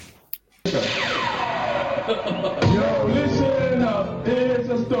Yo, listen up, here's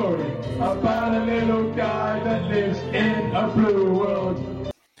a story about a little guy that lives in a blue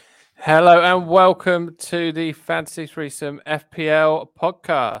world. Hello and welcome to the Fantasy Threesome FPL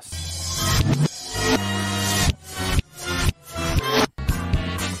podcast.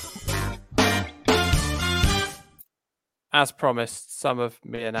 As promised, some of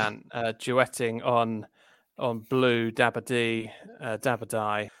me and Ant duetting on Blue, Dabba D, Dabba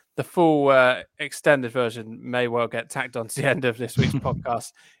Die. The full extended version may well get tacked on to the end of this week's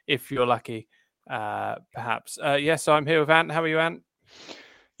podcast if you're lucky, perhaps. So I'm here with Ant. How are you, Ant?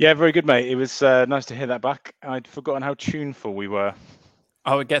 Yeah, very good, mate. It was nice to hear that back. I'd forgotten how tuneful we were.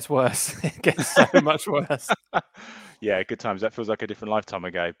 Oh, it gets worse. It gets so much worse. Yeah, good times. That feels like a different lifetime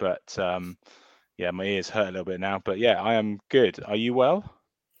ago. But yeah, my ears hurt a little bit now. But yeah, I am good. Are you well?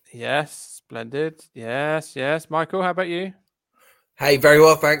 Yes, splendid. Yes. Michael, how about you? Hey, very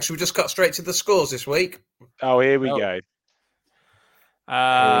well, thanks. Should we just cut straight to the scores this week? Oh, here we go.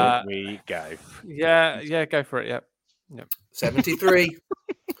 Here we go. Yeah, go for it. Yep. 73.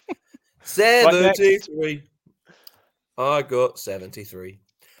 73. I got 73.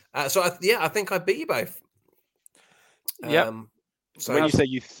 I think I beat you both. Yeah. So when you say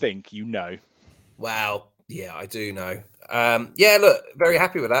you think, you know. Wow. Yeah, I do know. Look, very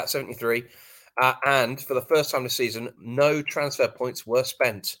happy with that, 73. And for the first time this season, no transfer points were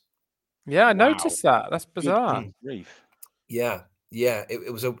spent. Yeah, I noticed that. That's bizarre. Yeah.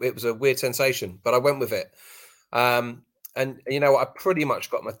 It was a weird sensation, but I went with it. And you know what? I pretty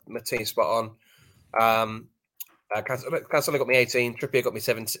much got my team spot on. Cancelo got me 18. Trippier got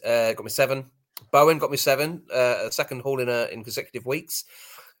me 7. Bowen got me 7. Second haul in consecutive weeks.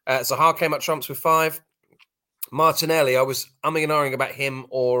 Zaha came up trumps with 5. Martinelli, I was umming and ahhing about him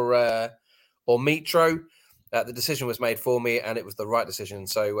or Mitro. The decision was made for me, and it was the right decision.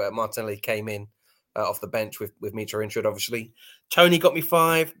 So Martinelli came in off the bench with Mitro injured, obviously. Tony got me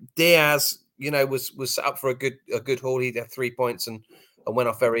 5. Diaz, was set up for a good haul. He had 3 points and went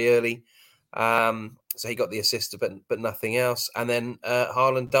off very early. So he got the assist, but nothing else. And then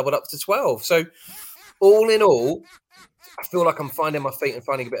Haaland doubled up to 12. So all in all, I feel like I'm finding my feet and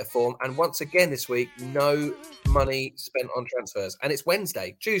finding a bit of form. And once again this week, no money spent on transfers. And it's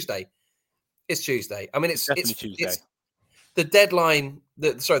Tuesday. It's Tuesday. I mean, it's Tuesday. It's the deadline.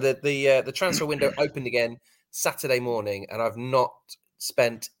 The transfer window opened again Saturday morning, and I've not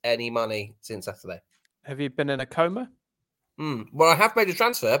spent any money since Saturday. Have you been in a coma? Well, I have made a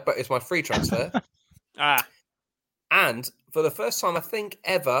transfer, but it's my free transfer. And for the first time, I think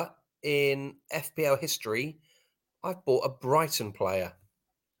ever in FPL history, I've bought a Brighton player.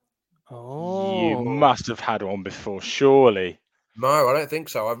 Oh, you must have had one before, surely. No, I don't think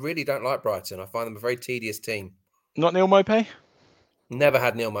so. I really don't like Brighton. I find them a very tedious team. Not Neil Maupay? Never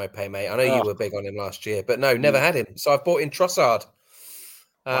had Neil Maupay, mate. I know you were big on him last year, but no, never had him. So I've bought in Trossard.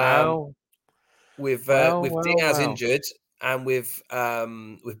 Wow. With Diaz injured and with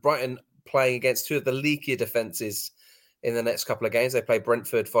Brighton playing against two of the leakier defences in the next couple of games. They play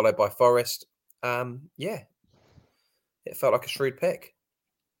Brentford, followed by Forest. It felt like a shrewd pick.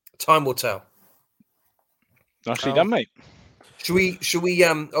 Time will tell. Nicely done, mate. Should we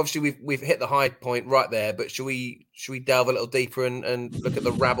obviously we've hit the high point right there, but should we delve a little deeper and look at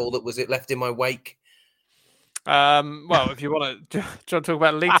the rabble that was left in my wake? Well, if you want to talk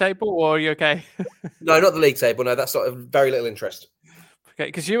about the league table, or are you okay? No, not the league table. No, that's of very little interest. Okay,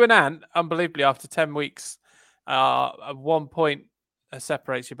 because you and Ant, unbelievably, after 10 weeks, 1 point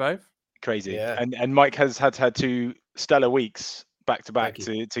separates you both. Crazy. Yeah. And Mike has had 2 stellar weeks back to back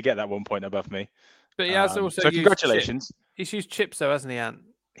to get that 1 point above me. But he has also so congratulations. He's used chips though, hasn't he, Ant?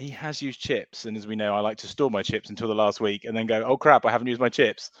 He has used chips, and as we know, I like to store my chips until the last week, and then go, "Oh crap! I haven't used my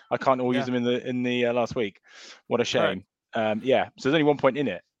chips. I can't use them in the last week. What a shame." Right. So there's only 1 point in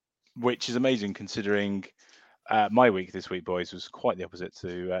it, which is amazing considering my week this week, boys, was quite the opposite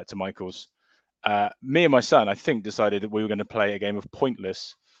to Michael's. Me and my son, I think, decided that we were going to play a game of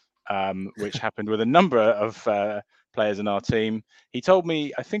Pointless, which happened with a number of players in our team. He told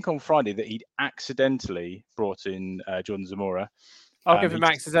me, I think on Friday, that he'd accidentally brought in Jordan Zamora. I'll give him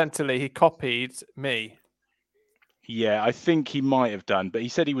accidentally. He copied me. Yeah, I think he might have done, but he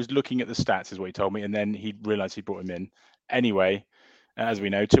said he was looking at the stats, is what he told me, and then he realised he brought him in. Anyway, as we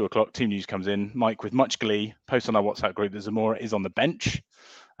know, 2:00, team news comes in. Mike, with much glee, posts on our WhatsApp group that Zamora is on the bench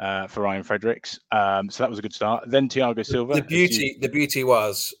for Ryan Fredericks. So that was a good start. Then Thiago Silva. The beauty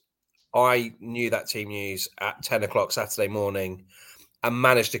was, I knew that team news at 10:00 Saturday morning and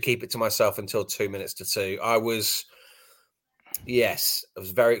managed to keep it to myself until 2 minutes to 2. I was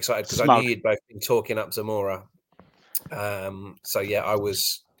very excited because I knew you'd both been talking up Zamora. I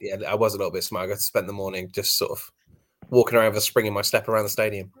was I was a little bit smug. I spent the morning just sort of walking around with a spring in my step around the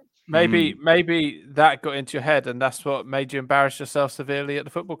stadium. Maybe that got into your head, and that's what made you embarrass yourself severely at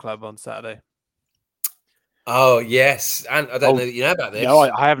the football club on Saturday. Oh yes, and I don't know that you know about this. No,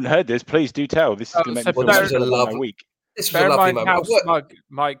 I haven't heard this. Please do tell. This is going to make me feel my week. This was a lovely moment.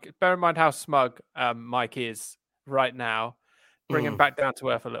 Bear in mind how smug Mike is right now. Bring him back down to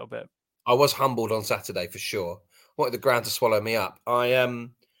earth a little bit. I was humbled on Saturday for sure. Wanted the ground to swallow me up.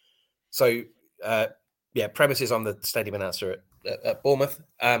 Premises. I'm the stadium announcer at Bournemouth.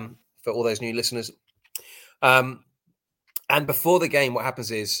 For all those new listeners, and before the game, what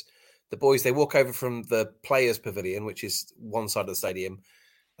happens is the boys, they walk over from the players' pavilion, which is one side of the stadium,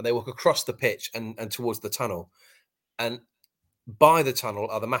 and they walk across the pitch and towards the tunnel. And by the tunnel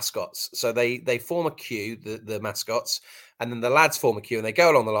are the mascots. So they form a queue, the mascots, and then the lads form a queue and they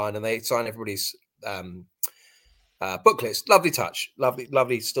go along the line and they sign everybody's booklets. Lovely touch.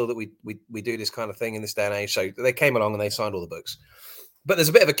 Lovely still that we do this kind of thing in this day and age. So they came along and they signed all the books. But there's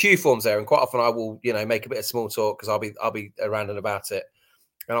a bit of a queue forms there, and quite often I will, make a bit of small talk because I'll be around and about it.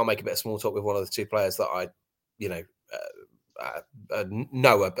 And I'll make a bit of small talk with one of the two players that I,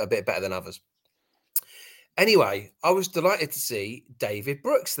 know a bit better than others. Anyway, I was delighted to see David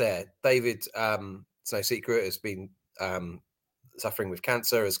Brooks there. David, it's no secret, has been suffering with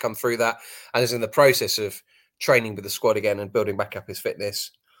cancer, has come through that, and is in the process of training with the squad again and building back up his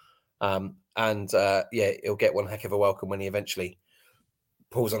fitness. He'll get one heck of a welcome when he eventually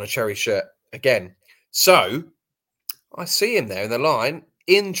pulls on a cherry shirt again. So I see him there in the line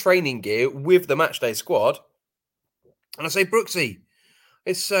in training gear with the matchday squad, and I say, Brooksy,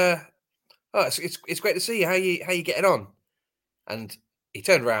 it's great to see you. How you getting on? And he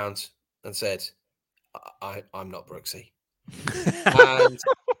turned around and said, I'm not Brooksy. And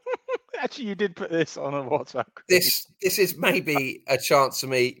actually, you did put this on a WhatsApp. This is maybe a chance for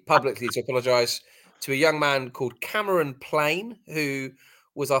me publicly to apologise to a young man called Cameron Plain, who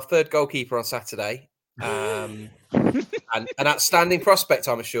was our third goalkeeper on Saturday. And an outstanding prospect,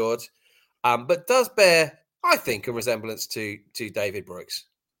 I'm assured, but does bear, I think, a resemblance to David Brooks.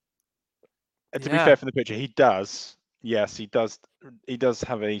 To be fair, from the picture, he does. Yes, he does. He does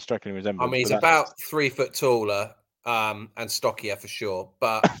have a striking resemblance. I mean, he's about 3 foot taller and stockier for sure,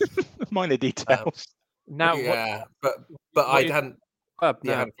 but minor details. Now, but I hadn't flagged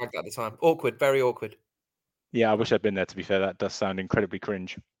that at the time. Awkward, very awkward. Yeah, I wish I'd been there. To be fair, that does sound incredibly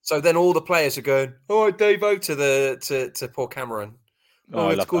cringe. So then all the players are going, "All right, Davo," to poor Cameron. We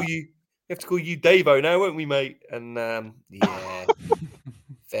have to call you Davo now, won't we, mate? And yeah.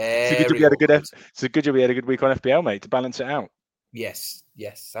 It's a good job we had a good week on FPL, mate, to balance it out. Yes,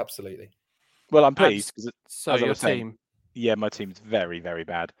 absolutely. Well, I'm pleased because your team. Yeah, my team's very, very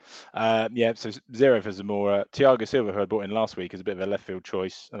bad. So 0 for Zamora. Thiago Silva, who I brought in last week, is a bit of a left field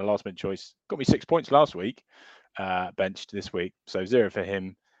choice and a last minute choice. Got me 6 points last week, benched this week. So 0 for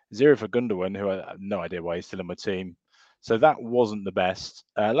him. 0 for Gundogan, who I have no idea why he's still on my team. So that wasn't the best.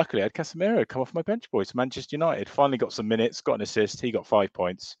 Luckily, I had Casemiro come off my bench, boys. Manchester United finally got some minutes, got an assist. He got 5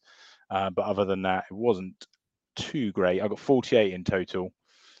 points. But other than that, it wasn't too great. I got 48 in total,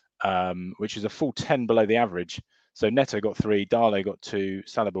 which is a full 10 below the average. So Neto got 3, Dale got 2,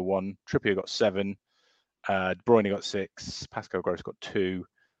 Saliba 1, Trippier got 7, De Bruyne got 6, Pascal Gross got 2,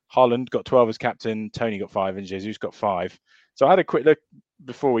 Haaland got 12 as captain, Tony got 5, and Jesus got 5. So I had a quick look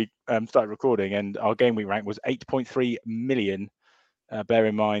before we started recording, and our game week rank was 8.3 million. Bear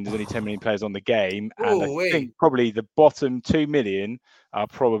in mind, there's only 10 million players on the game, and I think probably the bottom 2 million are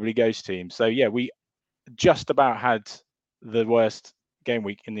probably ghost teams. So yeah, we just about had the worst game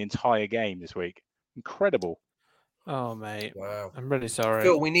week in the entire game this week. Incredible. Oh mate, wow! I'm really sorry.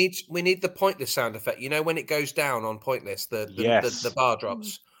 Phil, we need the pointless sound effect. You know when it goes down on pointless, the bar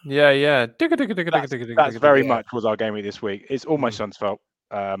drops. Yeah. That's very much was our game week this week. It's all my son's fault.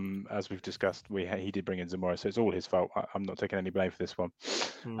 As we've discussed, he did bring in Zamora, so it's all his fault. I'm not taking any blame for this one.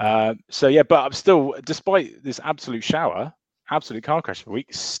 But I'm still, despite this absolute car crash of the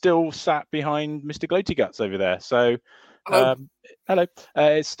week, still sat behind Mr. Gloaty Guts over there. So, hello.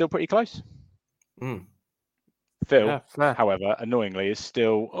 It's still pretty close. Phil, however, annoyingly, is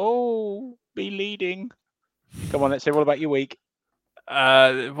still be leading. Come on, let's hear all about your week.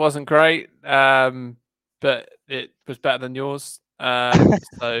 It wasn't great, but it was better than yours.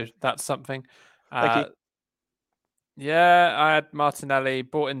 So that's something. Thank you. Yeah, I had Martinelli,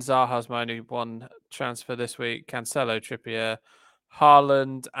 bought in Zaha's my only one transfer this week, Cancelo, Trippier,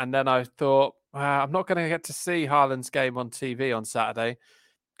 Haaland, and then I thought, I'm not going to get to see Haaland's game on TV on Saturday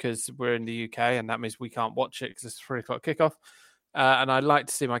because we're in the UK and that means we can't watch it because it's 3:00 kickoff. And I'd like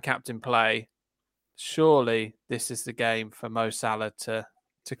to see my captain play. Surely this is the game for Mo Salah to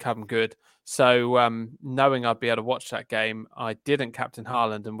to come good. So knowing I'd be able to watch that game, I didn't captain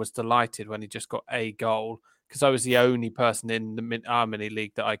Haaland and was delighted when he just got a goal because I was the only person in our mini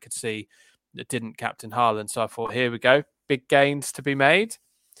league that I could see that didn't captain Haaland. So I thought, here we go, big gains to be made.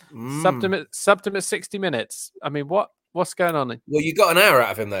 Subbed him at 60 minutes. I mean, what's going on? Well, you got an hour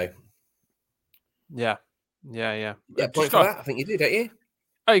out of him though. Yeah. Yeah, point for that. I think you do, don't you?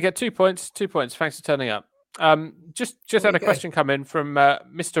 Oh, you get 2 points. 2 points. Thanks for turning up. Just had a question come in from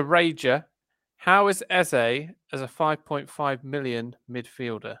Mr. Rager. How is Eze as a 5.5 million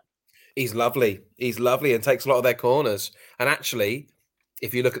midfielder? He's lovely. He's lovely and takes a lot of their corners. And actually,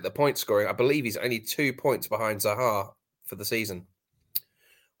 if you look at the point scoring, I believe he's only 2 points behind Zaha for the season,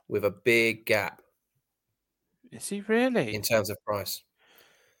 with a big gap. Is he really? In terms of price,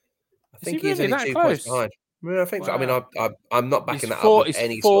 I think he's only 2 points behind. Yeah, I think so. I mean, I'm not backing that up with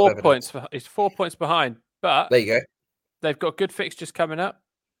any sort of evidence. He's 4 points behind, but there you go. They've got good fixtures coming up.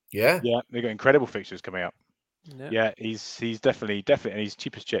 Yeah, they've got incredible fixtures coming up. Yeah, he's definitely, and he's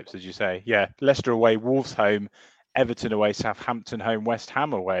cheap as chips, as you say. Yeah, Leicester away, Wolves home, Everton away, Southampton home, West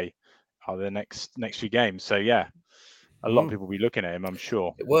Ham away are the next few games. So yeah, a lot of people will be looking at him, I'm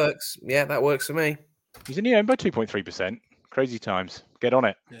sure. It works. Yeah, that works for me. He's only owned by 2.3%. Crazy times. Get on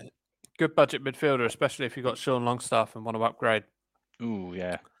it. Yeah. Good budget midfielder, especially if you've got Sean Longstaff and want to upgrade. Ooh,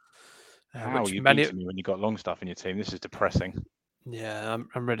 yeah. How are you beating me when you've got Longstaff in your team? This is depressing. Yeah,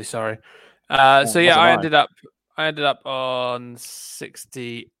 I'm really sorry. So yeah, I ended up on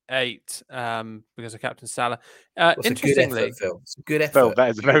 68 because of Captain Salah. Interestingly, it's a good effort. Phil,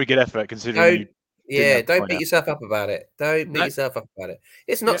 that is a very good effort considering. Don't beat yourself up about it. Don't beat yourself up about it.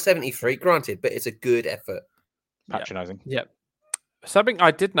 It's not 73, granted, but it's a good effort. Patronising. Yep. Something I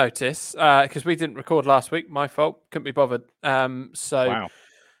did notice because we didn't record last week. My fault. Couldn't be bothered. We're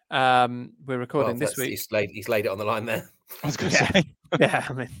recording this week. He's laid it on the line there. I was going to say. Yeah,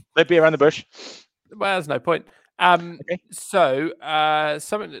 I mean, they'd be around the bush. Well, there's no point. Okay. So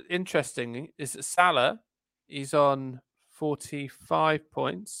something interesting is that Salah, he's on 45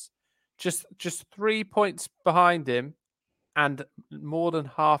 points, just 3 points behind him, and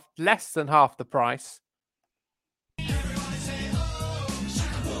less than half the price.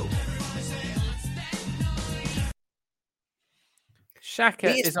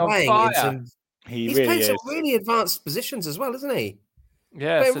 Xhaka is on fire. He's playing some really advanced positions as well, isn't he?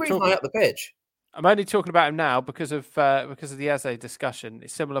 Yeah, playing really high up the pitch. I'm only talking about him now because of the Eze discussion.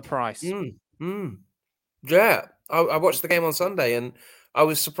 It's similar price. Yeah, I watched the game on Sunday and I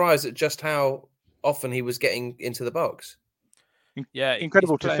was surprised at just how often he was getting into the box. Yeah,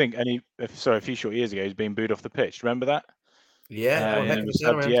 incredible to think. And a few short years ago, he's been booed off the pitch. Remember that? Yeah,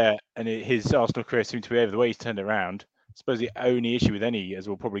 and his Arsenal career seemed to be over. The way he's turned it around. I suppose the only issue with any, as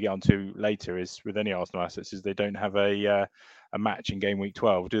we'll probably get onto later, is with any Arsenal assets is they don't have a match in game week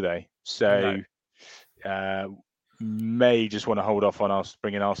 12, do they? So may just want to hold off on us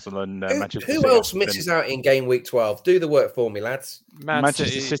bringing Arsenal and Manchester City. Who else misses out in game week 12? Do the work for me, lads.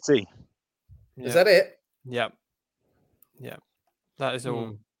 Manchester City. Yeah. Is that it? Yeah. That is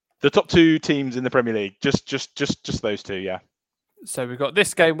all. The top 2 teams in the Premier League. Just those 2. Yeah. So we've got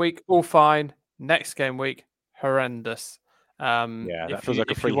this game week all fine. Next game week horrendous. That feels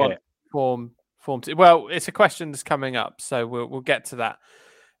like a free hit. Well, it's a question that's coming up, so we'll get to that.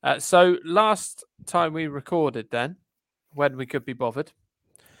 So last time we recorded, then when we could be bothered,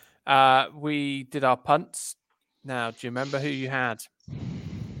 we did our punts. Now, do you remember who you had?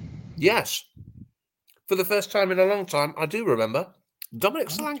 Yes, for the first time in a long time, I do remember Dominic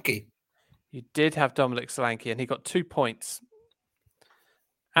Solanke. You did have Dominic Solanke, and he got 2 points.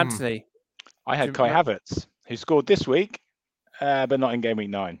 Anthony, I had Kai Havertz, who scored this week, but not in game week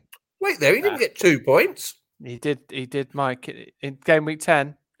 9. Wait, there, he didn't get 2 points. He did, Mike, in game week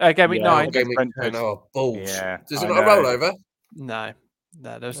 10. Game week 9. Game week 10. Oh, balls. Yeah, There's not a rollover? No,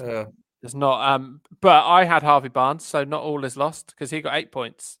 there's not. But I had Harvey Barnes, so not all is lost because he got 8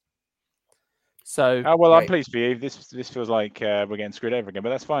 points. So, I'm pleased for you. This feels like we're getting screwed over again, but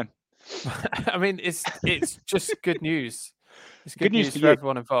that's fine. I mean, it's just good news. It's good news for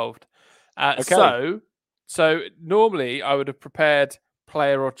everyone involved. Okay. So normally I would have prepared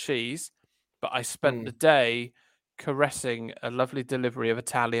player or cheese, but I spent the day caressing a lovely delivery of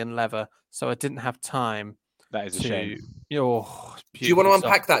Italian leather, so I didn't have time. That is a shame. Do you want to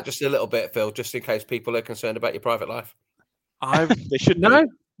unpack that just a little bit, Phil, just in case people are concerned about your private life? They should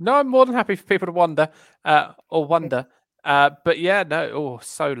No, I'm more than happy for people to wonder. But yeah, no,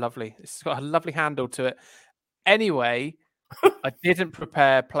 so lovely. It's got a lovely handle to it. Anyway, I didn't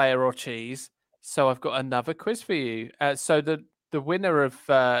prepare player or cheese, so I've got another quiz for you. So the winner of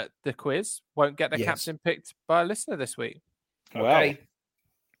the quiz won't get the captain picked by a listener this week. Okay.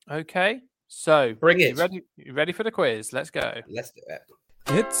 Okay, so Bring you it. ready? You ready for the quiz? Let's go. Let's do it.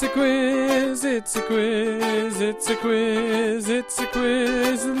 It's a quiz, it's a quiz, it's a quiz, it's a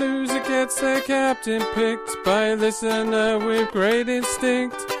quiz. The loser gets their captain picked by a listener with great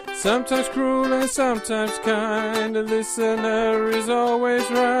instinct. Sometimes cruel and sometimes kind. The listener is always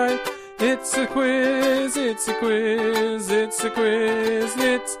right. It's a quiz, it's a quiz, it's a quiz,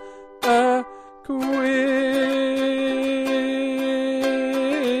 it's a quiz.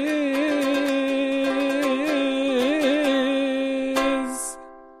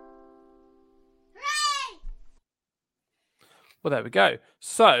 Well, there we go.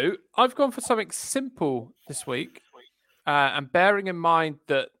 So I've gone for something simple this week, and bearing in mind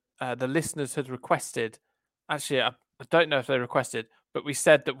that the listeners had requested, actually, I don't know if they requested, but we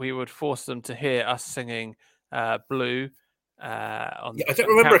said that we would force them to hear us singing Blue. On Yeah, I don't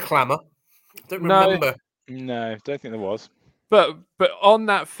remember a clamour. I don't remember. No, don't think there was. But on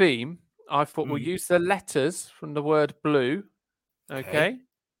that theme, I thought we'll use the letters from the word blue, okay?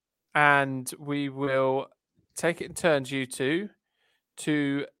 And we will take it in turns, you two,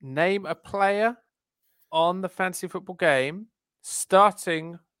 to name a player on the fantasy football game,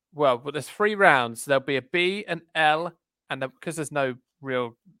 starting, well, but there's 3 rounds. There'll be a B, an L, and because there's no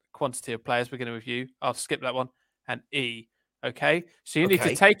real quantity of players beginning with you, I'll skip that one, and E, okay? So you need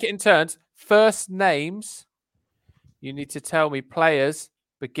to take it in turns. First names, you need to tell me players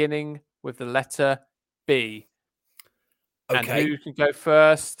beginning with the letter B. Okay. And who can go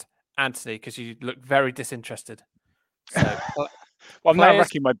first? Anthony, because you look very disinterested. So, well, I'm now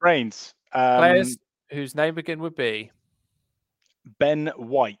racking my brains. Players whose name begin with B. Ben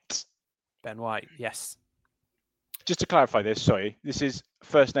White. Ben White, yes. Just to clarify this, sorry, this is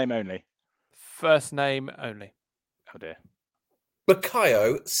first name only. First name only. Oh dear.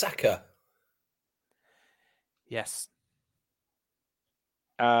 Bukayo Saka. Yes.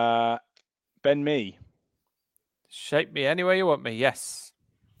 Ben Mee. Shape me any way you want me, yes.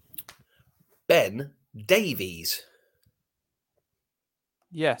 Ben Davies.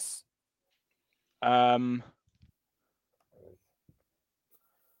 Yes. Feels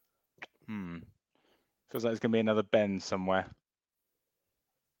like there's going to be another Ben somewhere.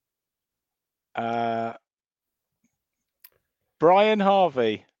 Brian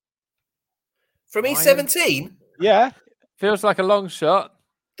Harvey. From E17? Yeah. Feels like a long shot.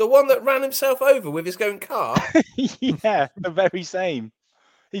 The one that ran himself over with his own car? Yeah, the very same.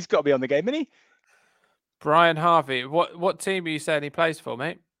 He's got to be on the game, isn't he? Brian Harvey. What team are you saying he plays for,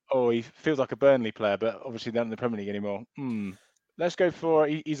 mate? Oh, he feels like a Burnley player, but obviously not in the Premier League anymore. Let's go for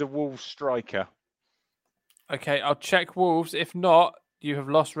he's a Wolves striker. Okay, I'll check Wolves. If not, you have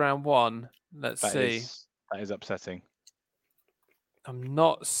lost round 1. Let's see. That is upsetting. I'm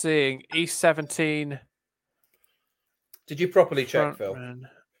not seeing E17. Did you properly check, Phil?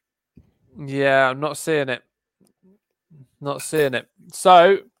 Yeah, I'm not seeing it. Not seeing it.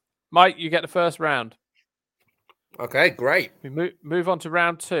 So, Mike, you get the first round. Okay, great. We move on to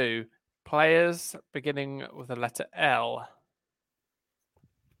round 2. Players beginning with the letter L.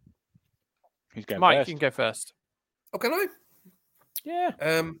 Who's going Mike, first? you can go first. Oh, can I? Yeah.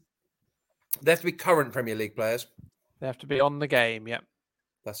 They have to be current Premier League players. They have to be on the game, yep.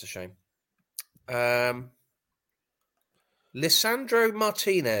 That's a shame. Lisandro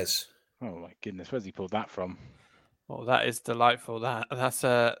Martinez. Oh my goodness, where's he pulled that from? Well, that is delightful. That's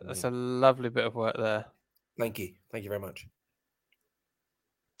a lovely bit of work there. Thank you. Thank you very much.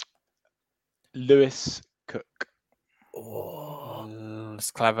 Lewis Cook. Oh, It's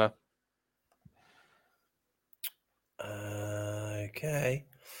clever. Okay.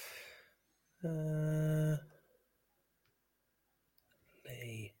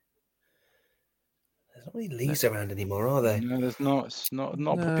 Lee. There's not many Lees around anymore, are there? No, there's not. It's not a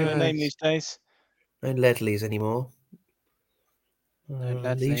popular name these days. No Ledleys anymore. No Lee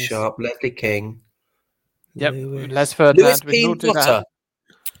Ledleys. Sharp, Leslie King. Yep. Lewis, Les Ferdinand. Lewis We can all Keane do that. Potter.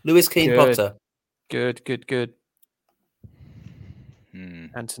 Lewis Keane Good. Potter. Good.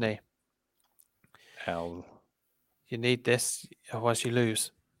 Anthony, L. you need this, otherwise you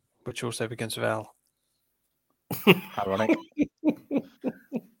lose, which also begins with L. Ironic.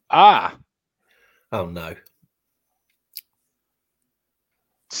 Oh no.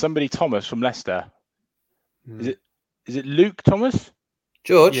 Somebody Thomas from Leicester. Is it Luke Thomas?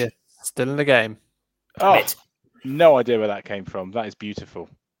 George? Yeah, still in the game. Oh, no idea where that came from. That is beautiful.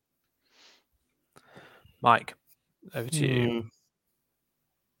 Mike, over to you.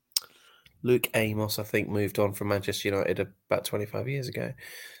 Luke Amos, I think, moved on from Manchester United about 25 years ago.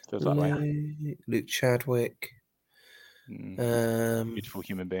 Feels that way. Luke Chadwick. Beautiful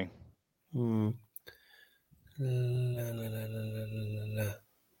human being.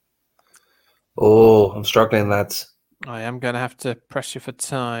 Oh, I'm struggling, lads. I am going to have to press you for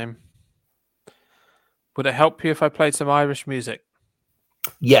time. Would it help you if I played some Irish music?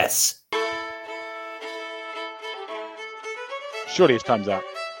 Yes. Surely his time's up.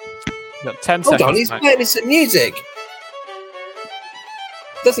 You've got 10 Hold seconds. on, he's Mike. playing me some music.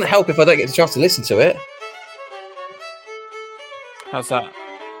 Doesn't help if I don't get the chance to listen to it. How's that?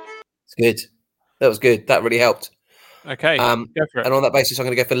 It's good. That was good. That really helped. Okay, go for it. And on that basis, I'm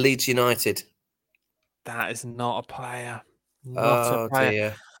going to go for Leeds United. That is not a player. Not Oh a player.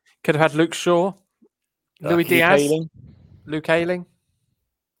 dear. Could have had Luke Shaw, Louis Luke Diaz, Ayling. Luke Ayling.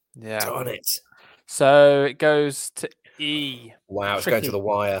 Yeah. Darn it. So it goes to E. Wow, it's going to Tricky. the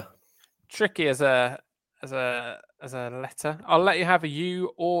wire. Tricky as a letter. I'll let you have a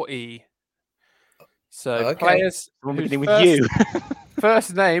U or E. So Okay. players We're whose beginning with you.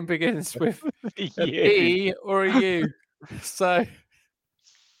 first name begins with an You. E or a U. So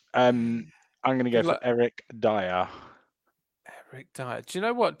I'm going to go Good for luck. Eric Dyer. Eric Dyer. Do you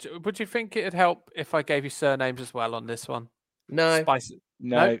know what? Would you think it'd help if I gave you surnames as well on this one? No. Spice.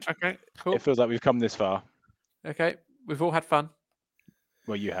 No, Okay. Cool. it feels like we've come this far. Okay. We've all had fun.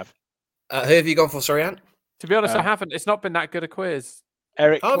 Well, you have. Who have you gone for, sorry, Ant? To be honest, I Um, haven't. It's not been that good a quiz.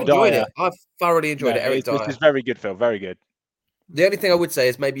 Eric I've enjoyed Dyer. it. I've thoroughly enjoyed No, it. Eric this Dyer. is very good, Phil. Very good. The only thing I would say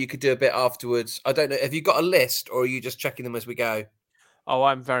is maybe you could do a bit afterwards. I don't know. Have you got a list or are you just checking them as we go? Oh,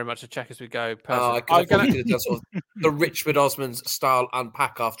 I'm very much a check as we go person. Oh, I I'm could gonna- have done sort of the Richmond Osmonds style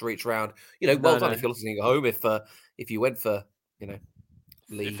unpack after each round. You know, well No, done no. if you're listening at home. If you went for,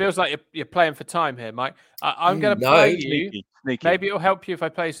 Lee. It feels like you're playing for time here, Mike. I'm going to No. play you. Sneaky. Maybe it'll help you if I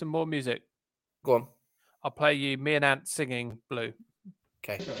play some more music. Go on. I'll play you me and Ant singing Blue.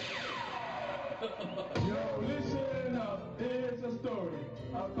 Okay. Yo, listen up, here's a story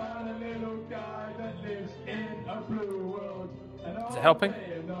about a little guy that lives in a blue world. Is it helping?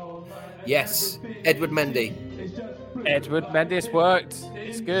 Yes. Edward Mendy. Edward Mendy, it's worked.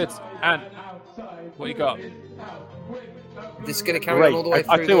 It's good. Ant, what you got? This is going to carry Great. on all the way I through.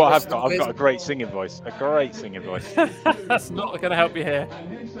 tell you the what rest I've of got. the I've got a quiz? great singing voice. A great singing voice. That's not going to help you here.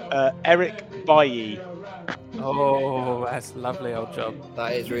 Eric Bailly. Oh, that's lovely old job.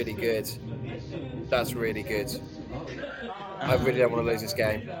 That is really good. That's really good. I really don't want to lose this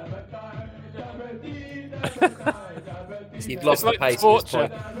game. You've lost like the pace at this torture.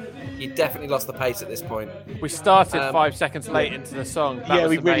 point. You definitely lost the pace at this point. We started 5 Um, seconds late into the song. That Yeah, was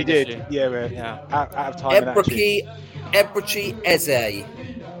we the really main did. issue. Yeah, we're Yeah. out of time. and action. Ebrichi Eze.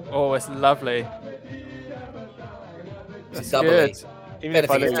 Oh, it's lovely. It's That's double good. E. Even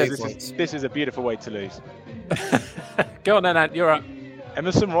if I Benefit lose, is 2 this points. this is a beautiful way to lose. Go on then, Ant. You're up.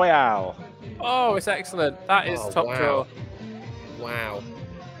 Emerson Royale. Oh, it's excellent. That is Oh, top wow. draw. Wow.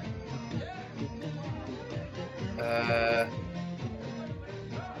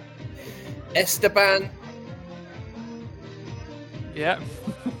 Esteban Yeah.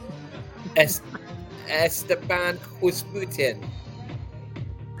 Esteban Husputin.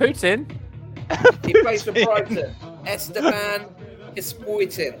 Putin. He plays for Brighton. Esteban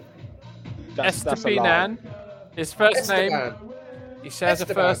Husputin. That's a lie. Esteban. His first name. Esteban. He shares a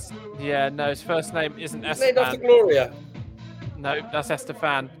Esteban. first. Yeah, no, his first name isn't He's named after Esteban. Gloria. No, that's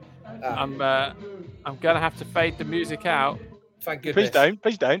Estefan. Ah, I'm gonna have to fade the music out thank goodness.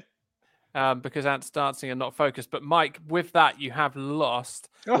 Please don't. because Ant's dancing and not focused. But Mike, with that, you have lost.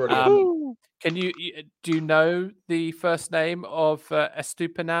 Woohoo. Can you do you know the first name of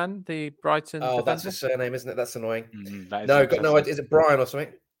Estupinan, the Brighton Oh, that's defender? his surname, isn't it? That's annoying. That is No, got no interesting. idea. Is it Brian or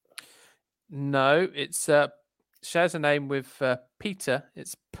something? No, it's shares a name with Peter.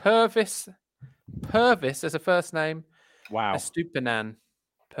 It's Purvis. Purvis as a first name. Wow, Estupinan.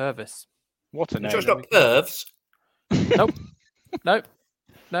 Purvis. what a I'm sure it's name. not Pervs. Nope.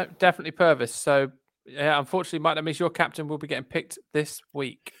 No, definitely Purvis. So yeah, unfortunately, Mike, that means your captain will be getting picked this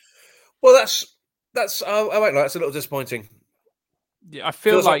week. Well, that's. I won't lie. It's a little disappointing. Yeah, I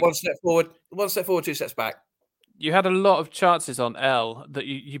feel Feels like like one step forward, 2 steps back. you had a lot of chances on L that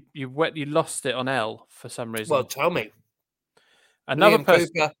you lost it on L for some reason. Well, tell me. Another Liam person.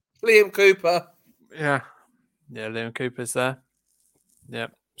 Cooper. Liam Cooper. Yeah, Liam Cooper's there. Yeah,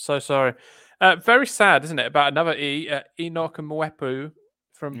 so sorry. Very sad, isn't it? About another Enoch Mwepu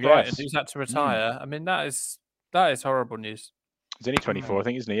from Brighton, Yes. who's had to retire. I mean, that is horrible news. He's only 24, I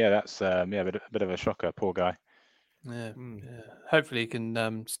think, isn't he? Yeah, that's a bit of a shocker. Poor guy. Yeah. Hopefully, he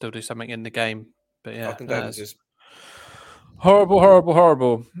can still do something in the game. But yeah, Our condolences.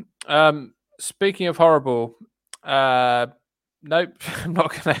 horrible. Speaking of horrible, nope, I'm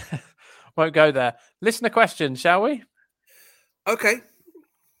not gonna. Won't go there. Listener questions, shall we? Okay.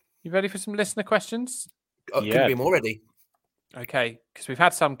 You ready for some listener questions? Couldn't Yeah. be more ready. Okay, because we've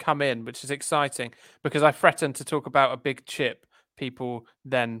had some come in, which is exciting. Because I threatened to talk about a big chip, people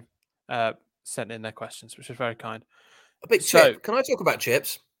then sent in their questions, which was very kind. A big chip. Can I talk about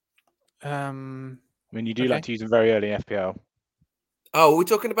chips? I mean, you do like to use them very early in FPL. Oh, we're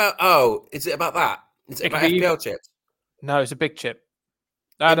talking about. Oh, is it about that? Is it about FPL chips? No, it's a big chip.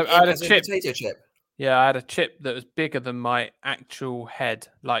 I had a chip. Potato chip. Yeah, I had a chip that was bigger than my actual head,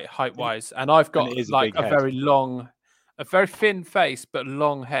 like height-wise, and I've got like a very long, a very thin face but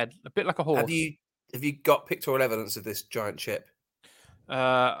long head, a bit like a horse. Have you got pictorial evidence of this giant chip?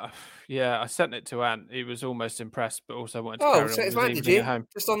 Yeah, I sent it to Ant. He was almost impressed, but also wanted to carry on with his evening did you? at home.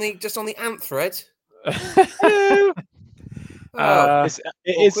 Just on the Ant thread.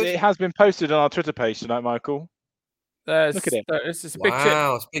 It has been posted on our Twitter page tonight, Michael. Look at it. It's a big chip.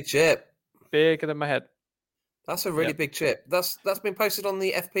 Wow, it's a big chip. Bigger than my head. That's a really big chip. That's been posted on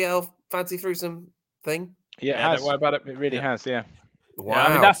the FPL Fancy Threesome thing. Yeah, don't worry about it. It really has. Yeah. Wow. Yeah,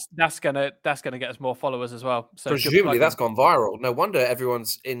 I mean that's gonna get us more followers as well. So presumably that's gone viral. No wonder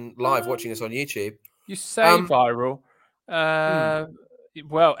everyone's in live watching us on YouTube. You say viral. Well,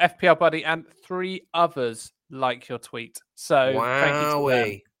 FPL Buddy and 3 others like your tweet. So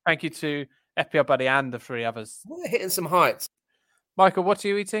thank you to FPL Buddy and the 3 others. We're hitting some heights. Michael, what are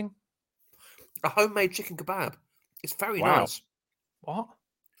you eating? A homemade chicken kebab. It's very nice. What?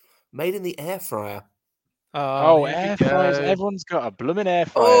 Made in the air fryer. Oh, air fryers. Everyone's got a blooming air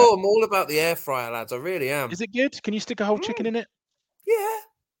fryer. Oh, I'm all about the air fryer, lads. I really am. Is it good? Can you stick a whole chicken in it? Yeah.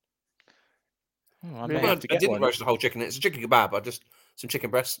 I didn't roast the whole chicken. It's a chicken kebab. Some chicken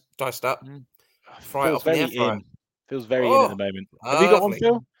breasts diced up. Fry it up in the air fryer. Feels very in at the moment. Have you got one,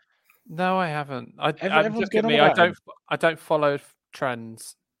 Phil? No, I haven't. Everyone's look at me. I don't follow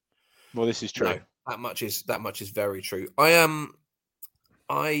trends. Well, this is true. No, that much is very true. I've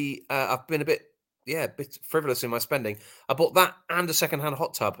been a bit frivolous in my spending. I bought that and a second-hand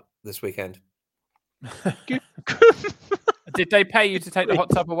hot tub this weekend. Did they pay you to take the hot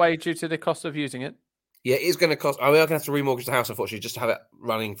tub away due to the cost of using it? Yeah, it is going to cost. We are going to have to remortgage the house, unfortunately, just to have it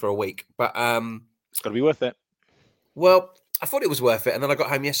running for a week. But it's got to be worth it. Well, I thought it was worth it, and then I got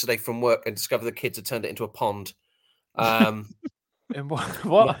home yesterday from work and discovered the kids had turned it into a pond. In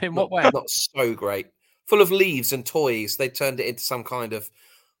what? In what way? Not so great. Full of leaves and toys. They turned it into some kind of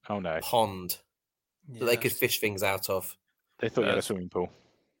pond that they could fish things out of. They thought you had a swimming pool.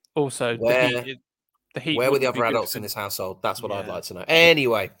 Also, the heat. Where were the other adults in this household? That's what I'd like to know.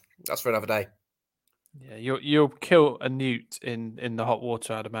 Anyway, that's for another day. Yeah, you'll kill a newt in the hot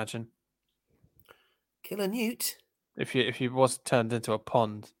water, I'd imagine. Kill a newt? If you was turned into a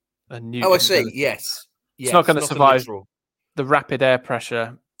pond, a newt. Oh, I see. Yes. It's not going to survive the rapid air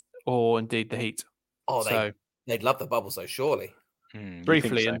pressure or indeed the heat. Oh, they'd love the bubbles though, surely.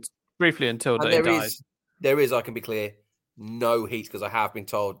 Briefly until they die. There is, I can be clear, no heat because I have been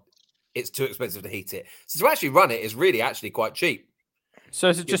told it's too expensive to heat it. So to actually run it is really actually quite cheap. So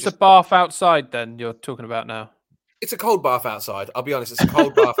is it just a bath outside then you're talking about now? It's a cold bath outside. I'll be honest, it's a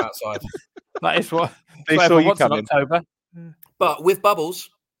cold bath outside. That is what they saw you come in October. But with bubbles.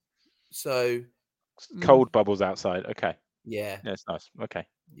 So cold bubbles outside. Okay. Yeah. That's nice. Okay.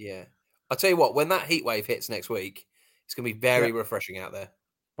 Yeah. I'll tell you what, when that heat wave hits next week, it's going to be very refreshing out there.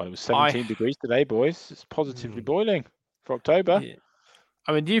 Well, it was 17 degrees today, boys. It's positively boiling for October. Yeah.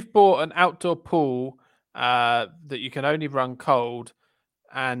 I mean, you've bought an outdoor pool that you can only run cold.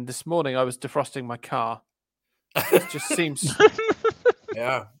 And this morning I was defrosting my car. It just seems.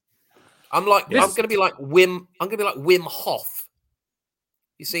 Yeah. I'm going to be like Wim Hof.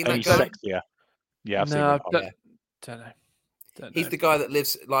 You seen that guy? Sexier. Yeah, I've seen him. Don't know. He's the guy that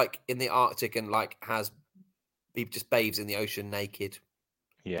lives like in the Arctic and he just bathes in the ocean naked.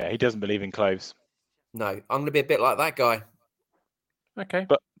 Yeah, he doesn't believe in clothes. No, I'm going to be a bit like that guy. Okay.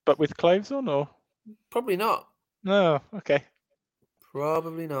 But with clothes on, or? Probably not. No, okay.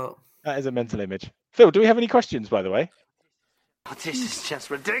 Probably not. That is a mental image. Phil, do we have any questions, by the way? Oh, this is just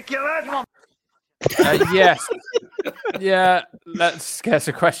ridiculous. Yes. Yeah, let's get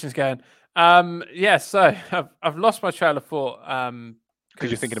some questions going. So I've lost my trail of thought. Because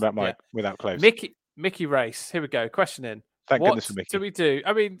you're thinking about Mike without clothes. Mickey Race. Here we go. Question in. Thank goodness for Mickey. What do we do?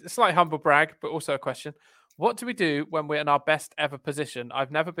 I mean, slight humble brag, but also a question. What do we do when we're in our best ever position?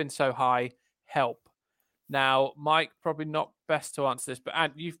 I've never been so high. Help. Now, Mike, probably not best to answer this, but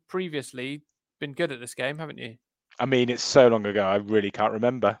Ant, you've previously been good at this game, haven't you? I mean, it's so long ago, I really can't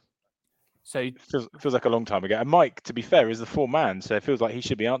remember. So it feels like a long time ago. And Mike, to be fair, is the 4-man, so it feels like he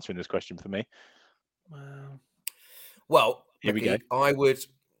should be answering this question for me. Well, here we go. I would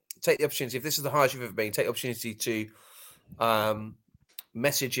take the opportunity, if this is the highest you've ever been, take the opportunity to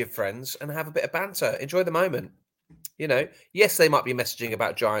message your friends and have a bit of banter. Enjoy the moment. You know, yes, they might be messaging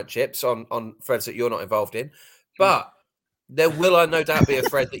about giant chips on threads that you're not involved in, but there will, no doubt, be a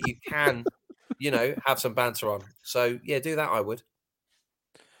thread that you can, you know, have some banter on. So yeah, do that. I would.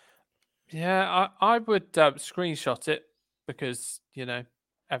 Yeah, I would screenshot it because, you know,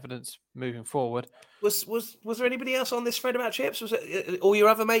 evidence moving forward. Was there anybody else on this thread about chips? Was it all your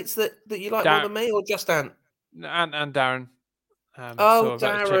other mates that you like more than me, or just Ant? And Darren. Oh,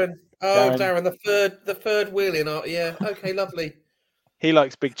 Darren. Oh, Darren. Darren, the third wheeling. Yeah. Okay, lovely. He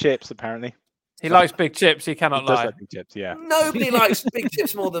likes big chips, apparently. He likes big chips. He cannot He does lie. like big chips, yeah. Nobody likes big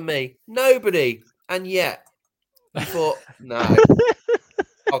chips more than me. Nobody. And yet, you thought, no,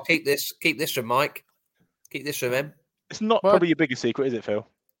 I'll keep this from Mike. Keep this from him. It's not probably your biggest secret, is it, Phil?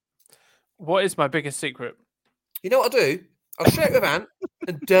 What is my biggest secret? You know what I'll do? I'll share it with Ant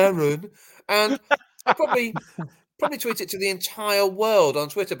and Darren, and I'll probably tweet it to the entire world on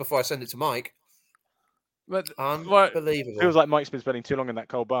Twitter before I send it to Mike. But unbelievable. Feels like Mike's been spending too long in that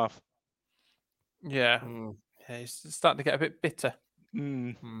cold bath. Yeah. Yeah, he's starting to get a bit bitter.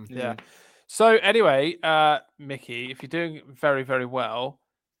 Yeah. So anyway, Mickey, if you're doing very, very well,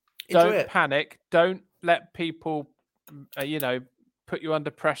 don't panic. Don't let people, you know, put you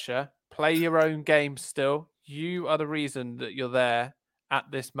under pressure. Play your own game still. You are the reason that you're there at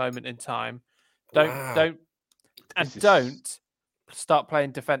this moment in time. Don't start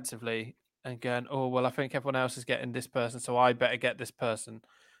playing defensively and going, oh, well, I think everyone else is getting this person, so I better get this person.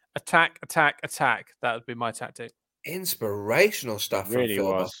 Attack. That would be my tactic. Inspirational stuff really from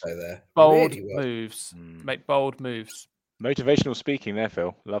Phil was. Bosco there. Bold moves. Make bold moves. Motivational speaking there,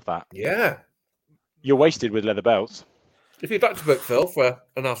 Phil. Love that. Yeah. You're wasted with leather belts. If you'd like to book Phil for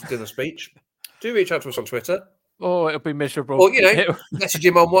an after dinner speech, do reach out to us on Twitter. Oh, it'll be miserable. Or, you know, message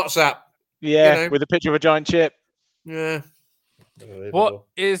him on WhatsApp. Yeah, you know. with a picture of a giant chip. Yeah. What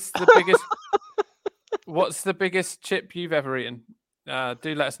is the biggest? What's the biggest chip you've ever eaten?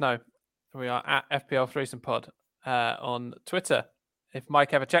 Do let us know. We are at FPL Threesome Pod on Twitter. If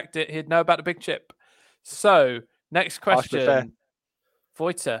Mike ever checked it, he'd know about the big chip. So, next question.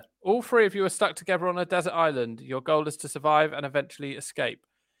 Voiter, all three of you are stuck together on a desert island. Your goal is to survive and eventually escape.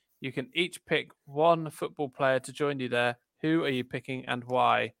 You can each pick one football player to join you there. Who are you picking and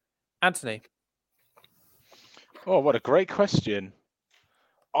why? Anthony. Oh, what a great question.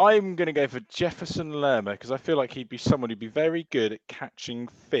 I'm going to go for Jefferson Lerma because I feel like he'd be someone who'd be very good at catching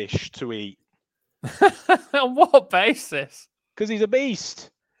fish to eat. On what basis? Because he's a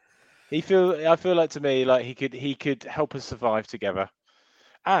beast. I feel like to me like he could help us survive together.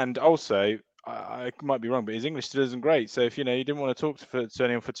 And also, I might be wrong, but his English still isn't great. So if you didn't want to talk to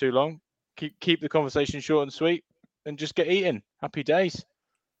anyone for too long, keep the conversation short and sweet, and just get eating. Happy days.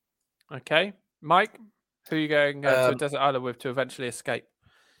 Okay, Mike, who are you going to a desert island with to eventually escape?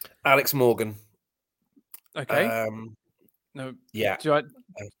 Alex Morgan. Okay. No. Yeah.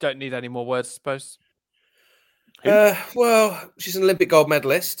 Don't need any more words, I suppose. Well, she's an Olympic gold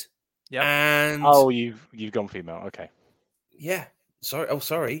medalist. Yeah. And you've gone female. Okay. Yeah. Sorry. Oh,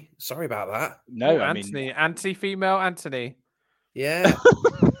 sorry. Sorry about that. No, Anthony. Anti-female Anthony. Yeah.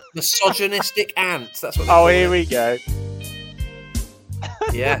 Misogynistic ant. That's what. Oh, here we go.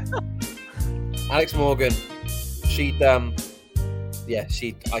 Yeah. Alex Morgan. She'd.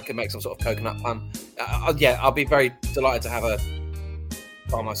 I could make some sort of coconut pun. I'll be very delighted to have her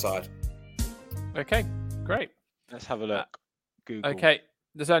by my side. Okay, great. Let's have a look. Google. Okay,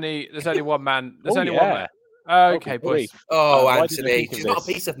 there's only one man. There's only one man. Okay, boys. Oh, Anthony, she's not a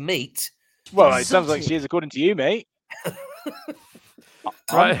piece of meat. Well, it sounds like she is, according to you, mate.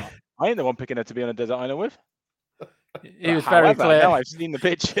 Right. I ain't the one picking her to be on a desert island with. He was very clear. Now I've seen the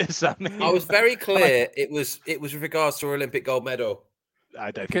pictures. I was very clear. It was with regards to her Olympic gold medal. I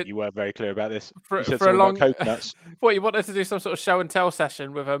don't think you were very clear about this. For a long coconuts. What, you wanted to do some sort of show and tell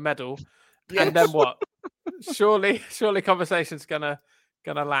session with her medal, and then what? Surely, conversation's gonna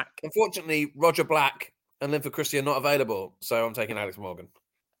lack. Unfortunately, Roger Black and Linford Christie are not available, so I'm taking Alex Morgan.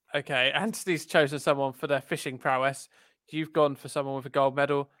 Okay, Anthony's chosen someone for their fishing prowess. You've gone for someone with a gold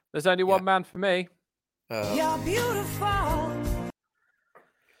medal. There's only one man for me. You're beautiful.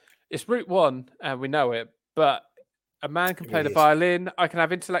 It's Route 1, and we know it, but a man can play the violin. I can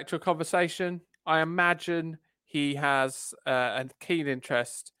have intellectual conversation. I imagine he has a keen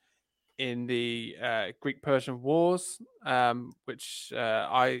interest in the Greek-Persian Wars, which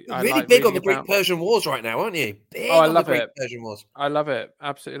I really like big on the about. Greek-Persian Wars right now, aren't you? Big I on love the it. Greek-Persian Wars. I love it.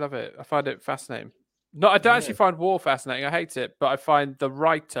 Absolutely love it. I find it fascinating. No, I don't actually find war fascinating. I hate it, but I find the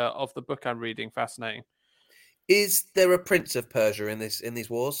writer of the book I'm reading fascinating. Is there a Prince of Persia in these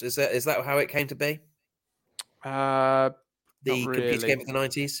wars? Is that how it came to be? The computer game of the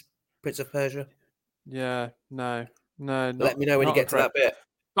 90s, Prince of Persia. Yeah, no, No, Let me know when you get to that bit.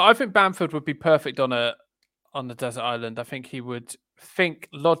 But I think Bamford would be perfect on the desert island. I think he would think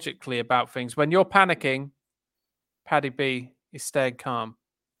logically about things. When you're panicking, Paddy B is staying calm.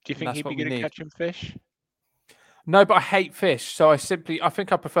 Do you think he'd be good at catching fish? No, but I hate fish, so I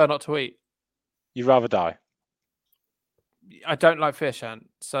think I prefer not to eat. You'd rather die. I don't like fish, Ant.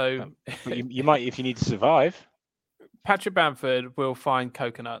 So but you might if you need to survive. Patrick Bamford will find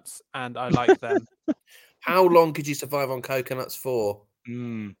coconuts, and I like them. How long could you survive on coconuts for?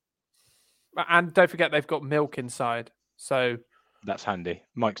 And don't forget, they've got milk inside, so that's handy.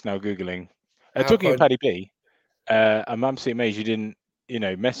 Mike's now googling. Talking of Paddy B, I'm absolutely amazed you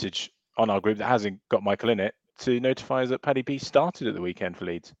didn't, message on our group that hasn't got Michael in it to notify us that Paddy B started at the weekend for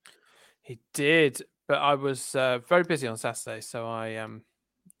Leeds. He did, but I was very busy on Saturday, so I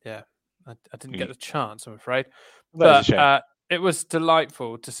didn't get the chance, I'm afraid. But it was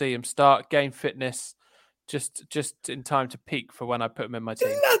delightful to see him start, gain fitness, just in time to peak for when I put him in my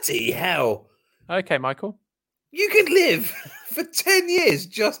team. Bloody hell! Okay, Michael. You could live for 10 years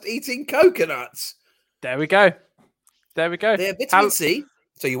just eating coconuts. There we go. They're vitamin C,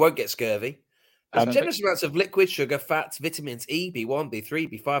 so you won't get scurvy. There's generous amounts of liquid, sugar, fats, vitamins E, B1,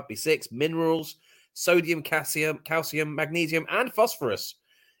 B3, B5, B6, minerals, sodium, calcium, magnesium, and phosphorus.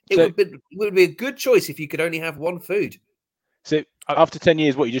 It would be a good choice if you could only have one food. So after 10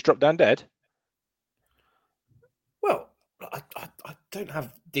 years, you just dropped down dead? Well, I don't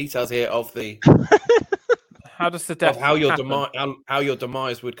have details here of the how does the death how your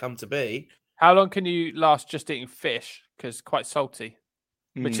demise would come to be. How long can you last just eating fish? Because quite salty,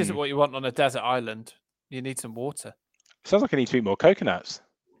 which isn't what you want on a desert island. You need some water. Sounds like I need to eat more coconuts.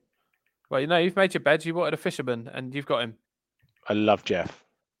 Well, you've made your bed. You wanted a fisherman, and you've got him. I love Jeff.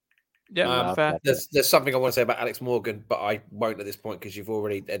 Yeah, fair. There's something I want to say about Alex Morgan, but I won't at this point because you've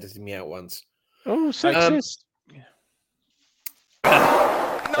already edited me out once. Oh, sexist.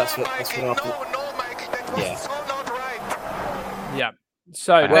 That's what Yeah.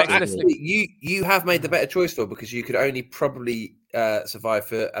 So you have made the better choice, Phil, because you could only probably survive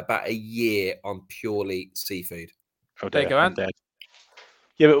for about a year on purely seafood. Oh, there you go, Ant.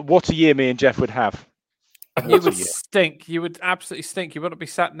 Yeah, but what a year me and Jeff would have. You would stink. You would absolutely stink. You wouldn't be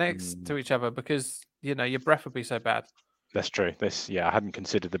sat next to each other because your breath would be so bad. That's true. I hadn't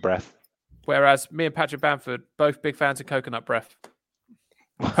considered the breath. Whereas me and Patrick Bamford, both big fans of coconut breath.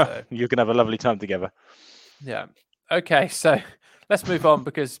 So, you can have a lovely time together. Yeah. Okay, so let's move on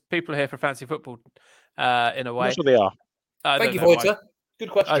because people are here for fancy football in a way. I'm sure they are. Thank you, Voiter.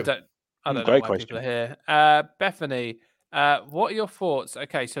 Good question. I don't know why people are here. Bethany, what are your thoughts?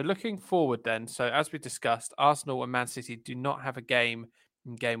 Okay, so looking forward then. So as we discussed, Arsenal and Man City do not have a game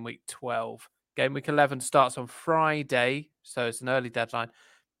in game week 12. Game week 11 starts on Friday, so it's an early deadline.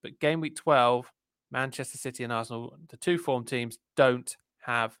 But game week 12, Manchester City and Arsenal, the two form teams, don't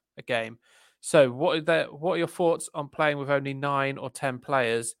have a game. So what are your thoughts on playing with only 9 or 10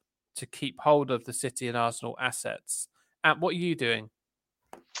 players to keep hold of the City and Arsenal assets? And what are you doing?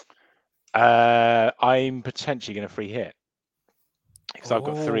 I'm potentially going to free hit because I've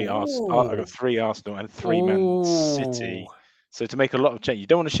got 3 Arsenal. I've got 3 Arsenal and 3 Man City. So to make a lot of change, you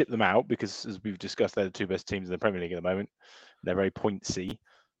don't want to ship them out because, as we've discussed, they're the 2 best teams in the Premier League at the moment. They're very pointsy,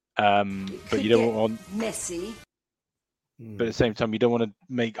 but you don't want messy. But at the same time, you don't want to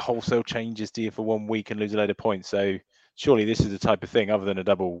make wholesale changes to you for 1 week and lose a load of points. So surely this is the type of thing, other than a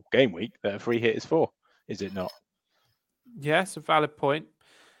double game week, that a free hit is for, is it not? Yeah, it's a valid point.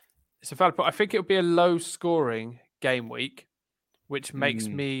 I think it would be a low-scoring game week, which makes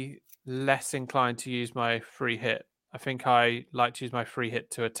me less inclined to use my free hit. I think I like to use my free hit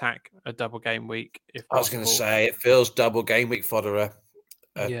to attack a double game week. If I was going to say, it feels double game week fodder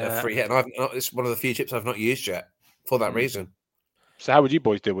a free hit. And it's one of the few chips I've not used yet for that reason. So how would you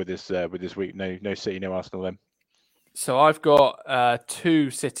boys deal with this week? No City, no Arsenal then? So I've got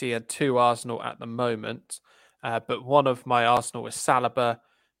 2 City and 2 Arsenal at the moment. But one of my Arsenal is Saliba,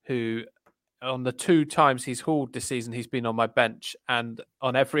 who on the 2 times he's hauled this season, he's been on my bench. And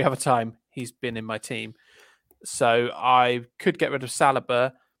on every other time, he's been in my team. So I could get rid of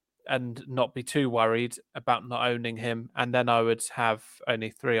Saliba and not be too worried about not owning him. And then I would have only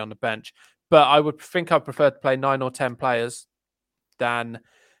 3 on the bench. But I would think I'd prefer to play 9 or 10 players than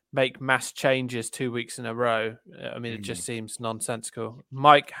make mass changes 2 weeks in a row. I mean, it just seems nonsensical.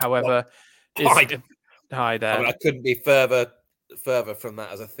 Mike, however, hi there. I mean, I couldn't be further from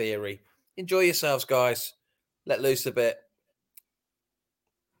that as a theory. Enjoy yourselves, guys. Let loose a bit.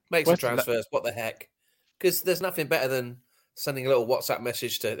 Make some transfers. What the heck? Because there's nothing better than sending a little WhatsApp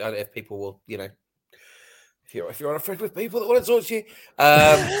message to, I don't know if people will, if you're on a thread with people that want to talk to you,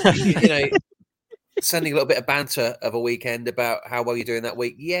 sending a little bit of banter of a weekend about how well you're doing that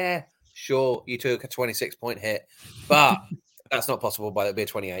week. Yeah, sure, you took a 26-point hit, but that's not possible. But it'll be a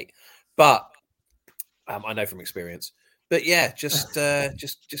 28. But I know from experience. But yeah, just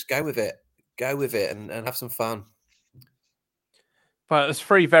go with it. Go with it and have some fun. But it's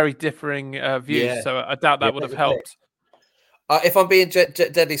three very differing views, Yeah. so I doubt that would have helped. If I'm being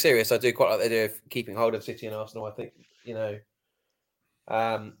deadly serious, I do quite like the idea of keeping hold of City and Arsenal. I think,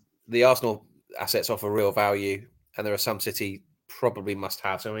 the Arsenal assets offer real value, and there are some City probably must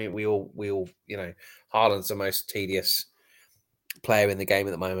have. So I mean, we all, Haaland's the most tedious player in the game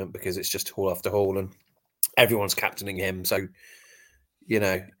at the moment because it's just haul after haul, and everyone's captaining him. So,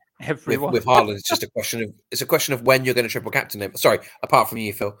 Everyone. with Haaland, it's just a question of when you're going to triple captain him. Sorry, apart from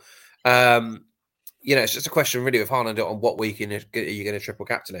you, Phil. It's just a question really of Haaland on what week are you going to triple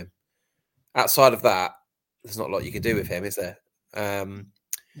captain him. Outside of that, there's not a lot you can do with him, is there?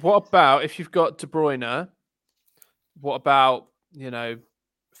 What about if you've got De Bruyne? What about,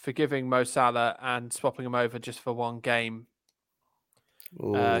 forgiving Mo Salah and swapping him over just for one game?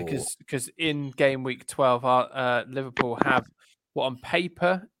 Because in game week 12, Liverpool have what on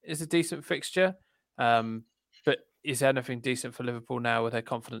paper is a decent fixture, but is anything decent for Liverpool now with their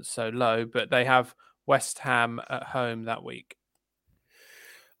confidence so low? But they have West Ham at home that week.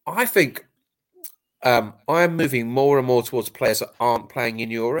 I think I am moving more and more towards players that aren't playing in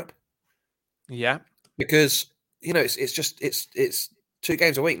Europe. Yeah, because it's 2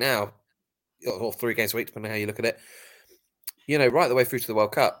 games a week now, or 3 games a week, depending on how you look at it. Right the way through to the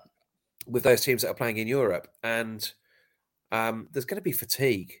World Cup with those teams that are playing in Europe, and there's going to be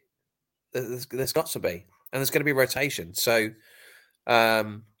fatigue. There's got to be, and there's going to be rotation. So,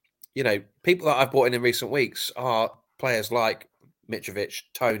 people that I've brought in recent weeks are players like Mitrovic,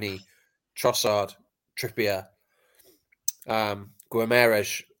 Tony, Trossard, Trippier,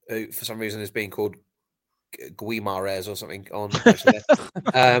 Guimarães, who for some reason is being called Guimarães or something on.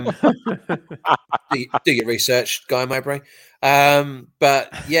 Do your research, Guy Mowbray.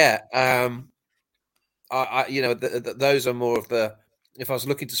 But yeah, those are more of the. If I was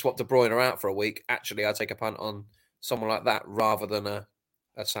looking to swap De Bruyne out for a week, actually, I'd take a punt on someone like that rather than a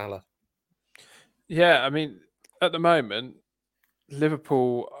Salah. Yeah, I mean, at the moment,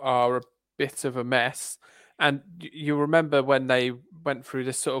 Liverpool are a bit of a mess. And you remember when they went through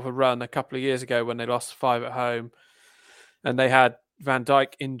this sort of a run a couple of years ago when they lost 5 at home and they had Van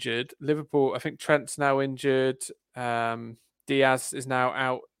Dijk injured. Liverpool, I think Trent's now injured. Diaz is now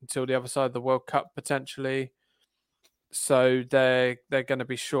out until the other side of the World Cup potentially. So they're going to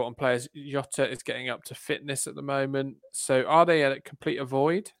be short on players. Jota is getting up to fitness at the moment. So are they at a complete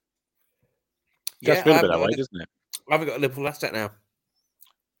avoid? Just feel a bit that way, doesn't it? I haven't got a Liverpool asset now.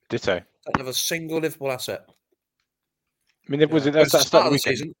 Ditto. I don't have a single Liverpool asset. I mean, was it that start of the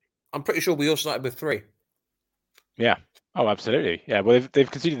season? I'm pretty sure we all started with 3. Yeah. Oh, absolutely. Yeah. Well,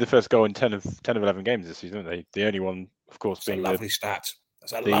 they've conceded the first goal in 10 of 11 games this season, haven't they? The only one, of course, being a lovely stat.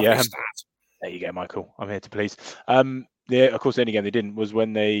 That's a lovely stat. There you go, Michael. I'm here to please. Of course, the only game they didn't was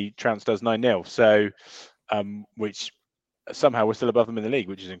when they trounced us 9-0. So, which somehow we're still above them in the league,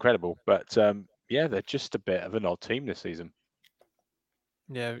 which is incredible. But they're just a bit of an odd team this season.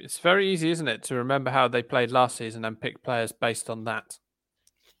 Yeah, it's very easy, isn't it, to remember how they played last season and pick players based on that.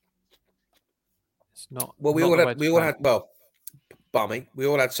 It's not. Well, we all had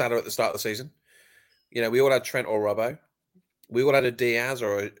Salah at the start of the season. We all had Trent or Robbo. We all had a Diaz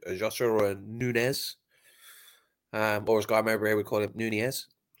or a Jota or a Nunez, or as Guy Mowbray would call him, Nunez.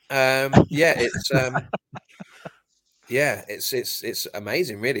 It's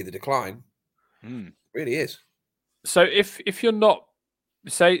amazing, really. The decline really is. So if you're not.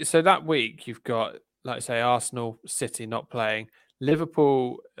 So that week you've got, like say, Arsenal, City not playing.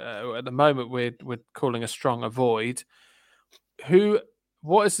 Liverpool at the moment we're calling a strong avoid.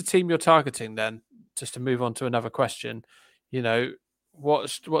 What is the team you're targeting then? Just to move on to another question,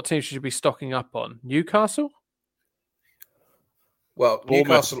 what team should you be stocking up on? Newcastle? Well,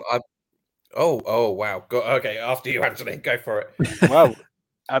 Newcastle. Oh wow! Okay, after you, Anthony, go for it. Well.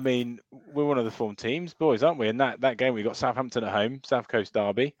 I mean, we're one of the form teams, boys, aren't we? In that game, we got Southampton at home, South Coast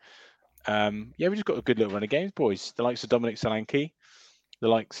derby. We just got a good little run of games, boys. The likes of Dominic Solanke, the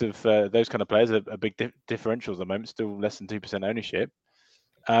likes of those kind of players are big differentials at the moment, still less than 2% ownership.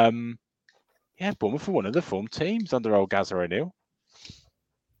 Bournemouth are one of the form teams under old Gazza O'Neill.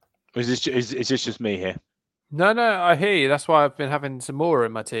 Is this just me here? No, I hear you. That's why I've been having Zamora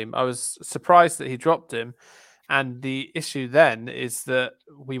in my team. I was surprised that he dropped him. And the issue then is that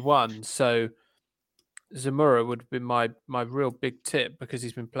we won. So Zamora would have been my real big tip because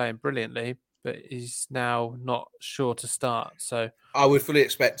he's been playing brilliantly. but he's now not sure to start. So I would fully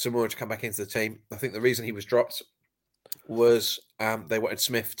expect Zamora to come back into the team. I think the reason he was dropped was they wanted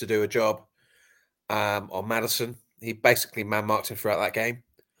Smith to do a job on Madison. He basically man-marked him throughout that game.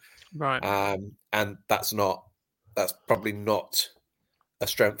 right, And that's probably not a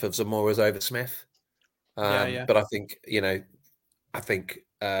strength of Zamora's over Smith. Yeah. But I think,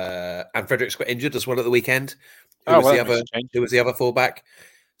 and Fredericks got injured as well at the weekend. Who was the other fullback?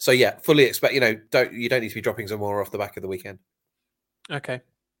 So yeah, fully expect, you don't need to be dropping Zamora off the back of the weekend. okay,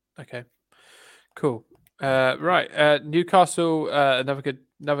 cool. Right, Newcastle,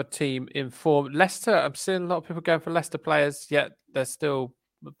 another team in form. Leicester, I'm seeing a lot of people going for Leicester players, yet they're still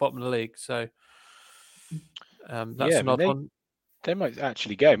bottom of the league. So that's an odd one. They might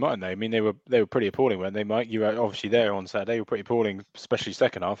actually go, mightn't they? I mean, they were pretty appalling, weren't they, Mike? You were obviously there on Saturday. They were pretty appalling, especially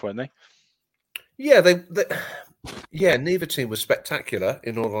second half, weren't they? Yeah, neither team was spectacular,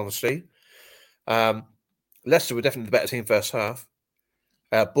 in all honesty. Leicester were definitely the better team first half,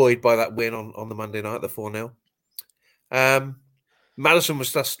 buoyed by that win on the Monday night, the 4-0. Madison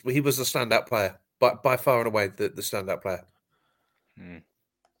was the standout player, by far and away the standout player.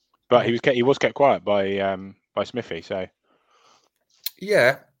 But he was kept quiet by Smithy, so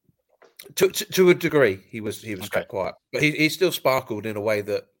yeah, to a degree he was kept quiet, but he still sparkled in a way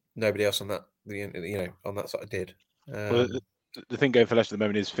that nobody else on that on that side did. Well, the thing going for Leicester at the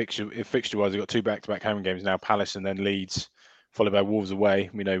moment is fixture-wise, they've got 2 back-to-back home games now: Palace and then Leeds, followed by Wolves away.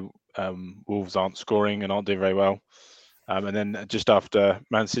 We know Wolves aren't scoring and aren't doing very well. And then just after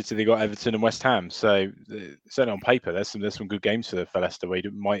Man City, they got Everton and West Ham. So certainly on paper, there's some good games for Leicester where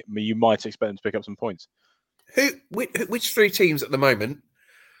you might expect them to pick up some points. Which 3 teams at the moment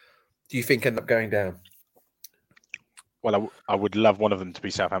do you think end up going down? Well, I would love one of them to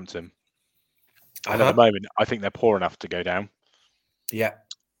be Southampton. And at the moment, I think they're poor enough to go down. Yeah.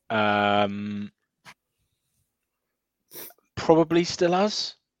 Probably still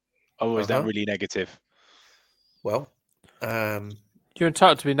us. Or is that really negative? Well, you're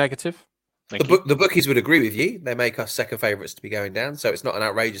entitled to be negative. The bookies would agree with you. They make us second favourites to be going down, so it's not an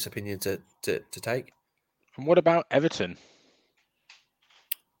outrageous opinion to take. And what about Everton?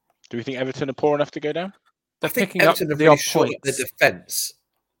 Do we think Everton are poor enough to go down? They're I think picking Everton up are the really odd short points. at the defence.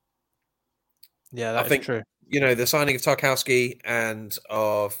 Yeah, that's true. The signing of Tarkowski and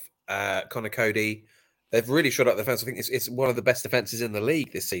of Connor Cody, they've really shot up the defence. I think it's one of the best defences in the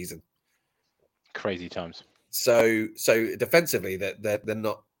league this season. Crazy times. So defensively, they're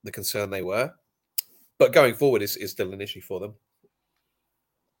not the concern they were, but going forward is still an issue for them.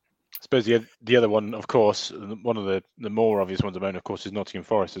 I suppose the other one, of course, one of the more obvious ones at the moment, of course, is Nottingham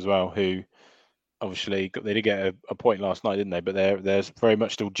Forest as well, who obviously they did get a point last night, didn't they? But they're very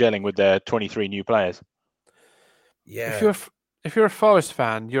much still gelling with their 23 new players. Yeah. If you're a Forest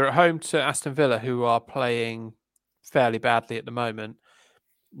fan, you're at home to Aston Villa, who are playing fairly badly at the moment.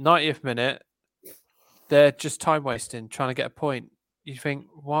 90th minute, they're just time wasting, trying to get a point. You think,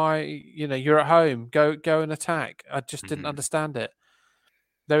 why? You're at home. Go and attack. I just didn't understand it.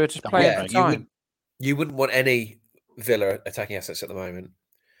 They were just playing for time. You wouldn't want any Villa attacking assets at the moment.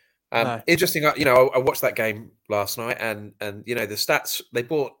 No. Interesting. I watched that game last night, and the stats. They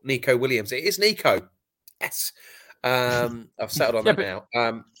bought Nico Williams. It is Nico. Yes. I've settled on that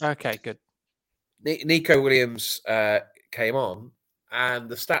now. Okay, good. Nico Williams came on, and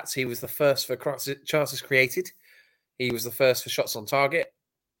the stats. He was the first for chances created. He was the first for shots on target.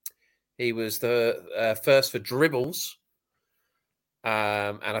 He was the first for dribbles.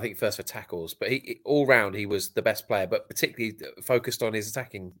 And I think first for tackles, but all round he was the best player, but particularly focused on his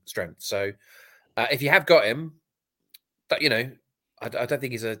attacking strength. So if you have got him, I don't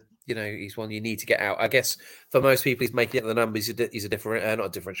think he's he's one you need to get out. I guess for most people, he's making it the numbers. He's a different, not a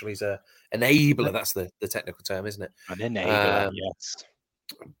differential. He's a enabler. That's the technical term, isn't it? An enabler, yes.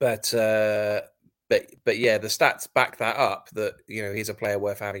 But yeah, the stats back that up. That he's a player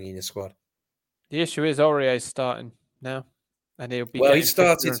worth having in your squad. The issue is Aurier's starting now. And he'll be he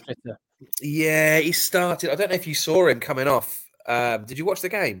started. Yeah, he started. I don't know if you saw him coming off. Did you watch the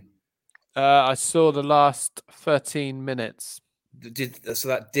game? I saw the last 13 minutes. So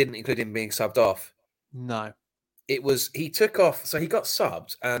that didn't include him being subbed off? No. It was, he took off, so he got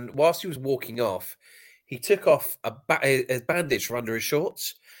subbed, and whilst he was walking off, he took off a bandage from under his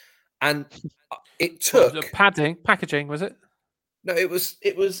shorts, and it took... packaging, was it? No, it was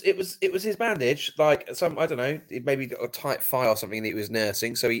his bandage, like some, I don't know, maybe got a tight file or something that he was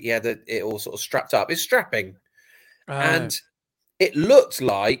nursing, so he had it all sort of strapped up. It's strapping, and it looked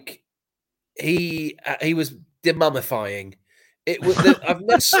like he was demummifying. It was.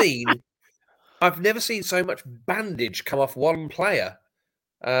 I've never seen so much bandage come off one player.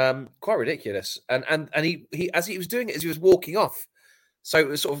 Quite ridiculous. And he as he was doing it as he was walking off, so it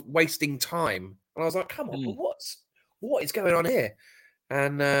was sort of wasting time. And I was like, come on, what is going on here?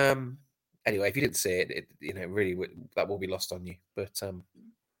 And anyway, if you didn't see it, really that will be lost on you. But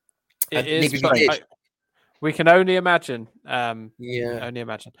it is. We can only imagine. Only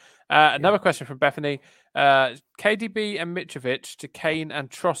imagine. Another question from Bethany: KDB and Mitrovic to Kane and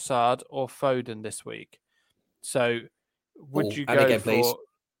Trossard or Foden this week? So, would you go for please.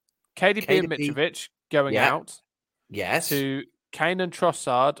 KDB and Mitrovic going out? Yes. To Kane and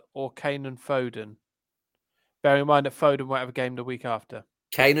Trossard or Kane and Foden? Bearing in mind that Foden won't have a game the week after.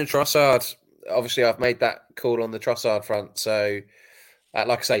 Kane and Trossard. Obviously, I've made that call on the Trossard front. So,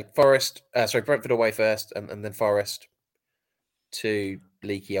 like I say, Brentford away first, and then Forest. Two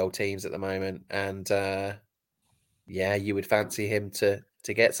leaky old teams at the moment, and you would fancy him to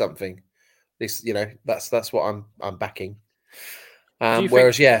get something. This, that's what I'm backing.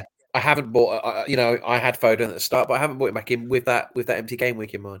 Whereas, I haven't bought. I had Foden at the start, but I haven't bought him back in with that empty game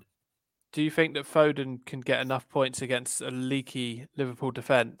week in mind. Do you think that Foden can get enough points against a leaky Liverpool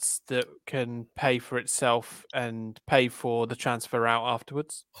defence that can pay for itself and pay for the transfer out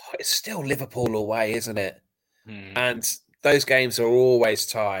afterwards? It's still Liverpool away, isn't it? And those games are always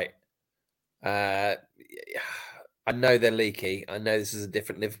tight. I know they're leaky. I know this is a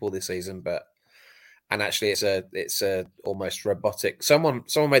different Liverpool this season, and actually it's a almost robotic. Someone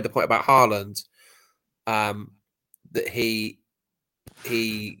made the point about Haaland, that he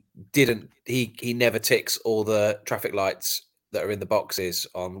never ticks all the traffic lights that are in the boxes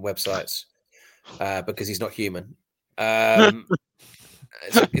on websites because he's not human.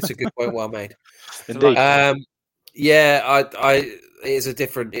 It's a good point, well made. Indeed. It is a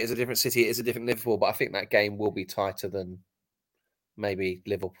different city. It is a different Liverpool, but I think that game will be tighter than maybe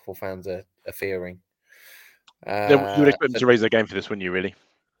Liverpool fans are fearing. You would expect them to raise their game for this, wouldn't you? Really?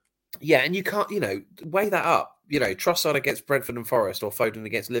 Yeah, and you can't, weigh that up. Trossard against Brentford and Forest or Foden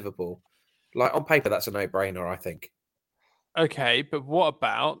against Liverpool. Like on paper, that's a no-brainer, I think. Okay, but what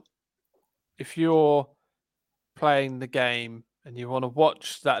about if you're playing the game and you want to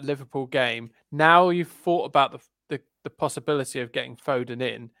watch that Liverpool game? Now you've thought about the possibility of getting Foden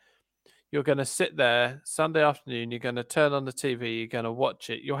in. You're going to sit there Sunday afternoon. You're going to turn on the TV. You're going to watch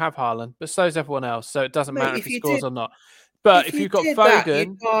it. You'll have Haaland, but so is everyone else. So it doesn't matter if he scores or not. But if you've got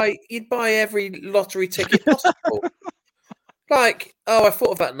Foden, you'd buy every lottery ticket possible. Like, I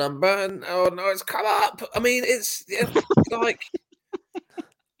thought of that number, and no, it's come up. I mean, it's like,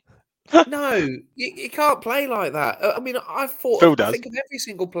 no, you can't play like that. I mean, I think of every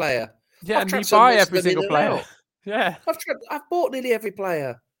single player. Yeah, and you buy every single player. Out. Yeah, I've bought nearly every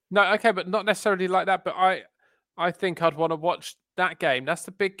player. No, okay, but not necessarily like that. But I think I'd want to watch that game. That's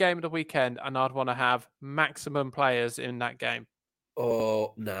the big game of the weekend, and I'd want to have maximum players in that game.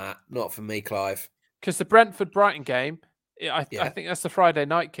 Oh, nah, not for me, Clive. Because the Brentford-Brighton game, I think that's the Friday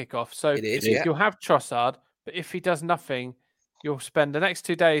night kickoff. So you'll have Trossard, but if he does nothing, you'll spend the next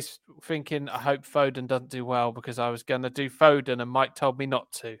 2 days thinking, I hope Foden doesn't do well because I was going to do Foden and Mike told me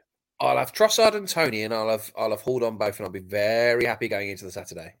not to. I'll have Trossard and Tony, and I'll have hauled on both, and I'll be very happy going into the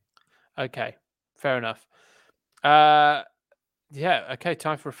Saturday. Okay, fair enough. Okay,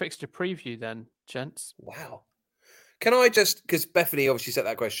 time for a fixture preview then, gents. Wow. Can I just, because Bethany obviously set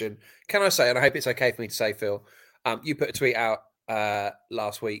that question, can I say, and I hope it's okay for me to say, Phil, you put a tweet out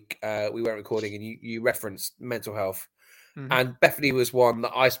last week, we weren't recording, and you referenced mental health. Mm-hmm. And Bethany was one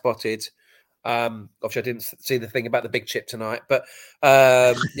that I spotted. Obviously, I didn't see the thing about the big chip tonight, but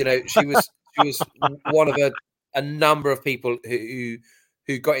she was one of a number of people who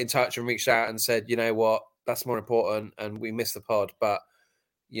got in touch and reached out and said, you know what, that's more important, and we missed the pod, but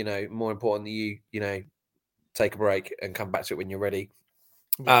more important that you take a break and come back to it when you're ready.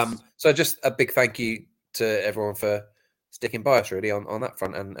 Yes. So just a big thank you to everyone for sticking by us really on that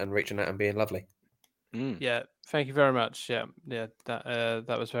front and reaching out and being lovely. Yeah, thank you very much. Yeah,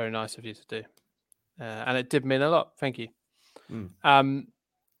 that was very nice of you to do, and it did mean a lot. Thank you.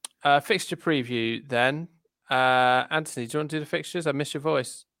 Fixture preview then. Anthony, do you want to do the fixtures? I miss your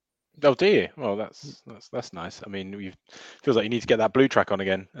voice. Oh, do you? Well, that's nice. I mean, feels like you need to get that blue track on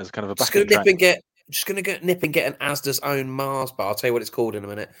again as kind of a backing track. Just going to nip and get an Asda's own Mars bar. I'll tell you what it's called in a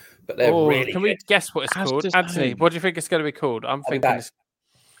minute. But they're really Can we guess what it's called? Anthony, what do you think it's going to be called? I'm thinking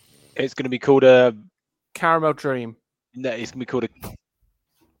it's going to be called a Caramel Dream. No, it's going to be called a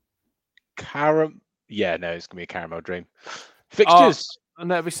caramel. Yeah, no, it's going to be a Caramel Dream. Fixtures.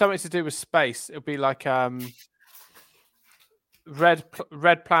 No, it'll be something to do with space. It'll be like Red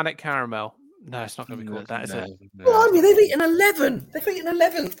Planet Caramel. No, it's not going to be called that, is it? No. Well, they've eaten 11. They've eaten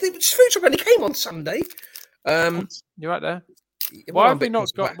 11. Food Shop only came on Sunday. You're right there. Why have we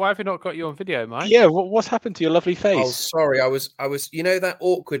not got you on video, Mike? Yeah, what's happened to your lovely face? Oh, sorry. I was. You know that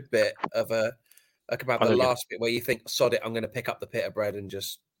awkward bit of about the last bit where you think, "Sod it, I'm going to pick up the pita bread and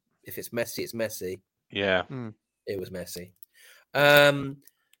just if it's messy, it's messy." Yeah, it was messy.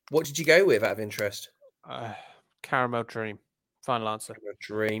 What did you go with out of interest? Caramel Dream. Final answer. Caramel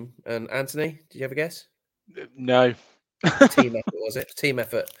Dream. And Anthony, did you have a guess? No. Team effort, was it? Team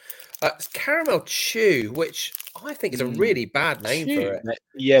effort. It's Caramel Chew, which I think is a really bad name for it.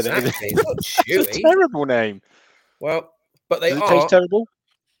 Yeah, exactly. It's not chewy. It's a terrible name. Well, but they Does it taste terrible?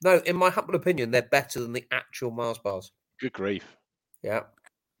 No, in my humble opinion, they're better than the actual Mars bars. Good grief. Yeah.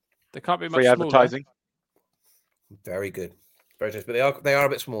 They can't be much free advertising. Very good. Very good. But they are a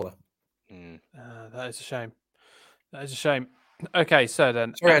bit smaller. That is a shame. That is a shame. Okay, so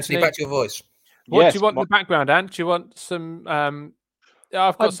then. Sorry, Anthony, back to your voice. What do you want in the background, Ant? Do you want some? Yeah,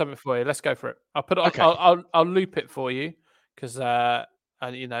 I've got something for you. Let's go for it. I'll put it. Okay. I'll loop it for you because,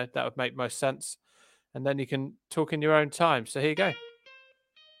 and that would make most sense. And then you can talk in your own time. So here you go.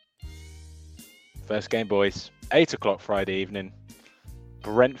 First game, boys. 8:00 Friday evening.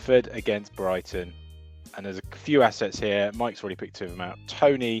 Brentford against Brighton. And there's a few assets here. Mike's already picked two of them out.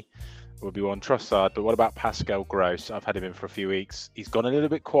 Tony will be one, Trossard. But what about Pascal Gross? I've had him in for a few weeks. He's gone a little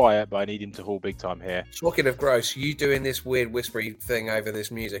bit quiet, but I need him to haul big time here. Talking of Gross, you doing this weird whispery thing over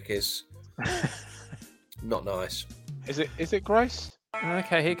this music is not nice. Is it Gross?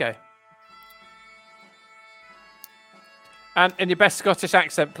 Okay, here you go. And in your best Scottish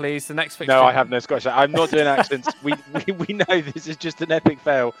accent, please. The next fixture. No, I have no Scottish. I'm not doing accents. we know this is just an epic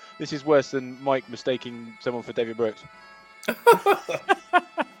fail. This is worse than Mike mistaking someone for David Brooks.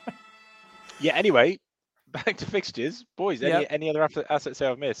 Yeah. Anyway, back to fixtures, boys. Any other assets there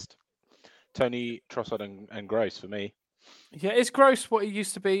I've missed? Tony, Trossard, and Gross for me. Yeah, is Gross what he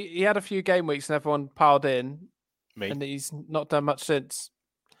used to be? He had a few game weeks and everyone piled in, and he's not done much since.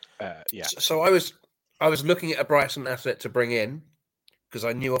 Yeah. So I was looking at a Brighton asset to bring in because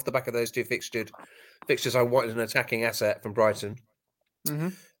I knew off the back of those two fixtures I wanted an attacking asset from Brighton. Mm-hmm.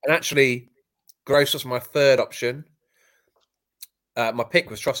 And actually, Gross was my third option. My pick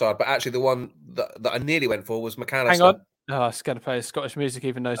was Trossard, but actually the one that I nearly went for was McAllister. Hang on. Oh, I was going to play Scottish music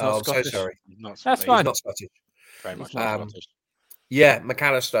even though he's not Scottish. I'm so sorry. That's fine. He's not Scottish. Very much not Scottish. Yeah,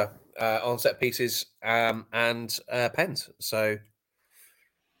 McAllister on set pieces and pens. So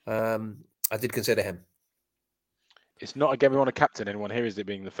I did consider him. It's not a game we want to captain anyone here, is it?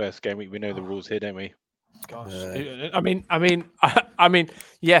 Being the first game week, we know the rules here, don't we? Gosh, I mean,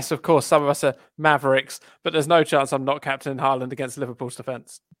 yes, of course, some of us are Mavericks, but there's no chance I'm not captaining Haaland against Liverpool's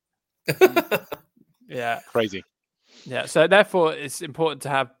defence. Yeah, crazy. Yeah, so therefore, it's important to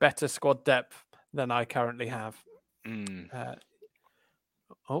have better squad depth than I currently have. Hello.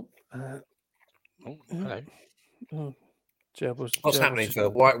 Gerbils. What's happening,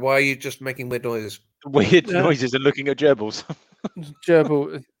 Phil? Why are you just making weird noises? Weird noises and looking at gerbils.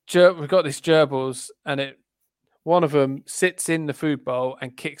 We've got these gerbils, and one of them sits in the food bowl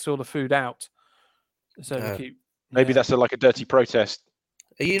and kicks all the food out. So maybe that's like a dirty protest.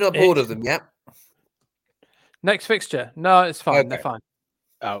 Are you not bored of them yet? Next fixture? No, it's fine. Okay. They're fine.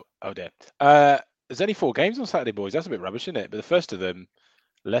 Oh dear. There's only 4 games on Saturday, boys. That's a bit rubbish, isn't it? But the first of them,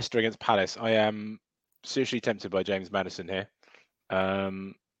 Leicester against Palace. I am seriously tempted by James Maddison here.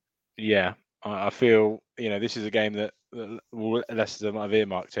 Yeah, I feel this is a game that Leicester might have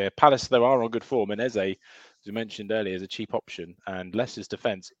earmarked here. Palace, though, are on good form, and Eze, as we mentioned earlier, is a cheap option, and Leicester's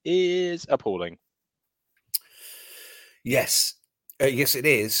defence is appalling. Yes, yes, it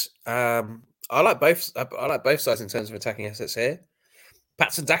is. I like both. I like both sides in terms of attacking assets here.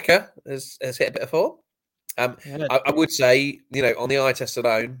 Patson Daka has hit a bit of form. I would say, on the eye test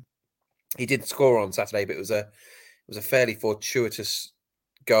alone, he did score on Saturday, but it was a fairly fortuitous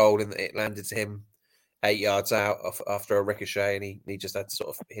goal, and it landed to him 8 yards out after a ricochet, and he just had to sort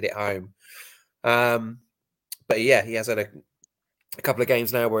of hit it home. But yeah, he has had a couple of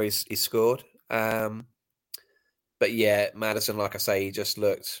games now where he's scored. But yeah, Maddison, like I say, he just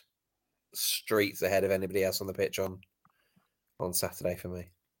looked streets ahead of anybody else on the pitch on Saturday for me.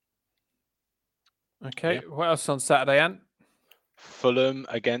 Okay, What else on Saturday, Ant? Fulham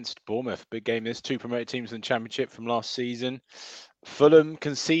against Bournemouth. Big game this. 2 promoted teams in the Championship from last season. Fulham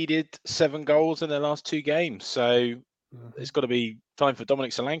conceded 7 goals in their last 2 games. So it's got to be time for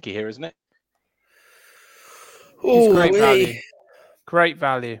Dominic Solanke here, isn't it? He's great value. Great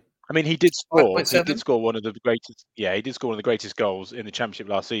value. I mean, he did score. He did score one of the greatest. Yeah, he did score one of the greatest goals in the Championship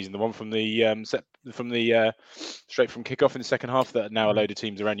last season. The one from the straight from kickoff in the second half that now a load of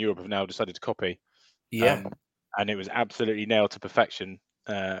teams around Europe have now decided to copy. Yeah, and it was absolutely nailed to perfection,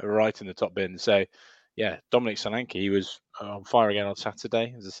 right in the top bin. So, yeah, Dominic Solanke, he was on fire again on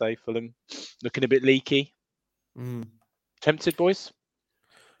Saturday, as I say, Fulham. Looking a bit leaky. Tempted, boys?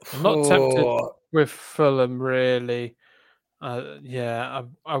 I'm not tempted with Fulham, really. I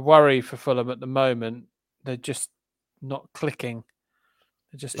worry for Fulham at the moment. They're just not clicking.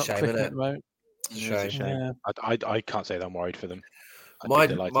 They're just not clicking at the moment. It's a shame. Yeah. I can't say that I'm worried for them. My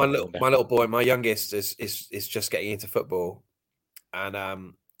little boy, my youngest, is just getting into football,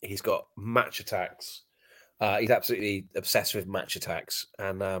 and he's got match attacks. He's absolutely obsessed with match attacks,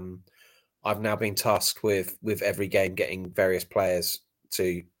 and I've now been tasked with every game getting various players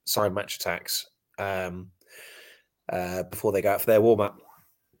to sign match attacks before they go out for their warm up,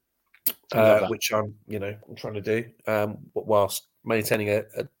 which I'm trying to do whilst maintaining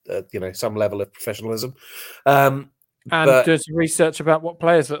a some level of professionalism. And does research about what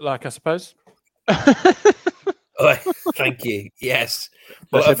players look like, I suppose. Thank you. Yes.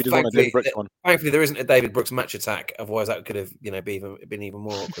 Well, thankfully, there isn't a David Brooks match attack. Otherwise, that could have been even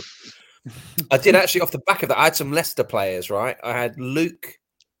more awkward. I did actually, off the back of that, I had some Leicester players. Right, I had Luke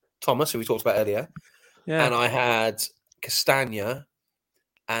Thomas, who we talked about earlier, and I had Castagna,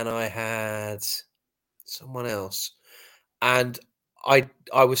 and I had someone else, and I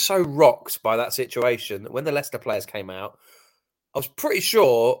was so rocked by that situation that when the Leicester players came out, I was pretty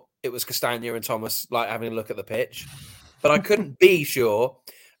sure it was Castagna and Thomas, like having a look at the pitch, but I couldn't be sure.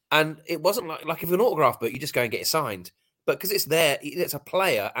 And it wasn't like if an autograph book, you just go and get it signed. But because it's there, it's a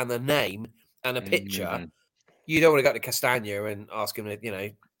player and a name and a picture. You don't want to go to Castagna and ask him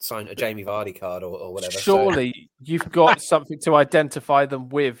to, sign a Jamie Vardy card or whatever. Surely you've got something to identify them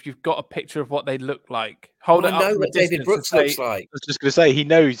with. You've got a picture of what they look like. Hold it up. I know what David Brooks looks like. I was just going to say, he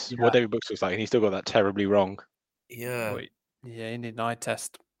knows what David Brooks looks like, and he's still got that terribly wrong. Yeah. Yeah, you need an eye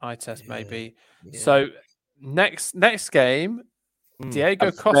test. Maybe. Yeah. So next game, Diego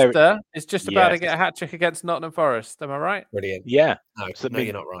Costa is just about to get a hat trick against Nottingham Forest. Am I right? Brilliant. Yeah. No,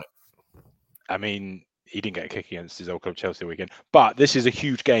 you're not right. I mean, he didn't get a kick against his old club Chelsea weekend, but this is a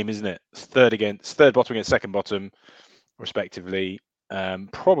huge game, isn't it? Third bottom against second bottom, respectively.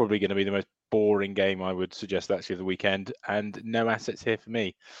 Probably going to be the most boring game, I would suggest, actually, of the weekend, and no assets here for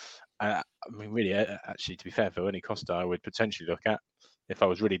me. I mean, really, actually, to be fair, for any Costa, I would potentially look at if I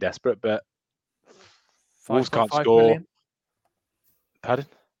was really desperate, but Wolves can't score. Million. Pardon?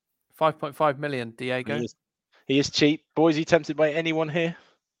 5.5 million, Diego. He is cheap. Boys, he tempted by anyone here?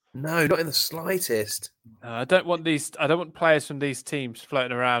 No, not in the slightest. I don't want players from these teams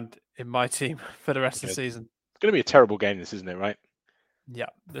floating around in my team for the rest of the season. It's going to be a terrible game, this, isn't it, right? Yeah,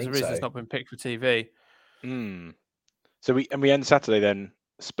 there's a reason it's not been picked for TV. So we end Saturday then.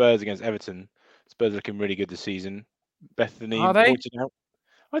 Spurs against Everton. Spurs looking really good this season. Bethany pointed out.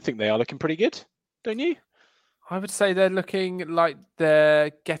 I think they are looking pretty good, don't you? I would say they're looking like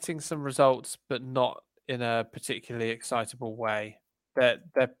they're getting some results, but not in a particularly excitable way. They're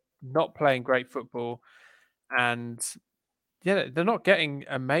not playing great football, and they're not getting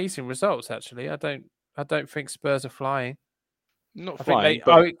amazing results. Actually, I don't think Spurs are flying. I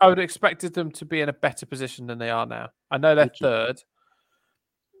would have expected them to be in a better position than they are now. I know they're third,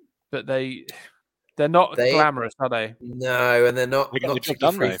 but they're not glamorous, are they? No, and they're not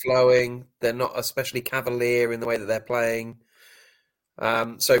free flowing. They're not especially cavalier in the way that they're playing.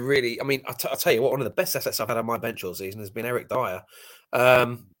 So really, I mean, I'll tell you what, one of the best assets I've had on my bench all season has been Eric Dyer.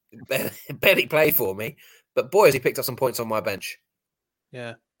 Barely played for me, but boy, has he picked up some points on my bench.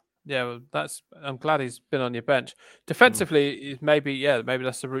 Yeah. Well, I'm glad he's been on your bench. Defensively, maybe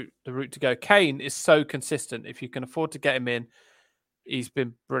that's the route to go. Kane is so consistent. If you can afford to get him in, he's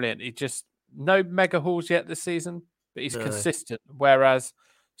been brilliant. He just no mega hauls yet this season, but he's consistent. Whereas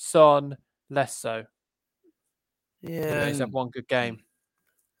Son, less so. Yeah, he's had one good game.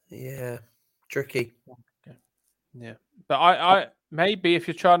 Yeah, tricky. Yeah, but I maybe if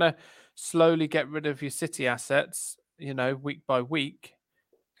you're trying to slowly get rid of your City assets, week by week,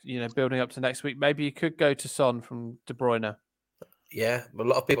 building up to next week, maybe you could go to Son from De Bruyne. Yeah,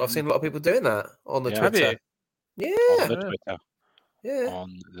 I've seen a lot of people doing that on the Twitter. Have you? Yeah, on the Twitter. Yeah,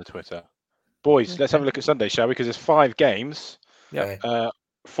 on the Twitter. Boys, let's have a look at Sunday, shall we? Because there's 5 games. Yeah.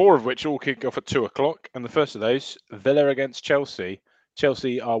 4 of which all kick off at 2:00, and the first of those, Villa against Chelsea.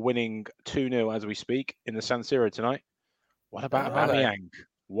 Chelsea are winning 2-0 as we speak in the San Siro tonight. What about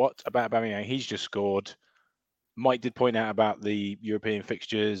Aubameyang? He's just scored. Mike did point out about the European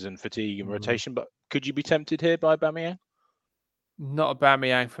fixtures and fatigue and rotation, but could you be tempted here by Aubameyang? Not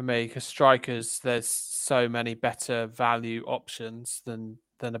Aubameyang for me, because strikers, there's so many better value options than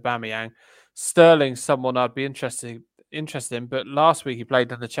Aubameyang. Sterling's someone I'd be interested in, but last week he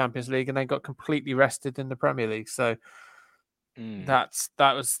played in the Champions League and then got completely rested in the Premier League. So that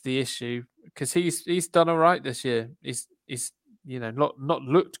was the issue. because he's done all right this year. He's not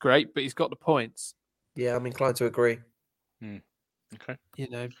looked great, but he's got the points. Yeah, I'm inclined to agree. Okay.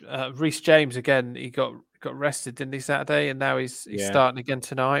 Reece James again. He got rested, didn't he, Saturday, and now he's starting again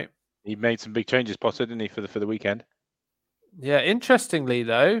tonight. He made some big changes, Potter, didn't he, for the weekend? Yeah. Interestingly,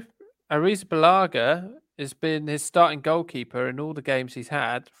 though, Arrizabalaga has been his starting goalkeeper in all the games he's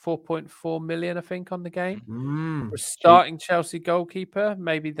had. 4.4 million, I think, on the game. For starting Chelsea goalkeeper,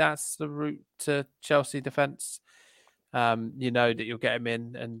 maybe that's the route to Chelsea defence. That you'll get him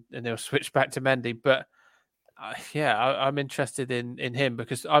in and he'll switch back to Mendy. But I'm interested in him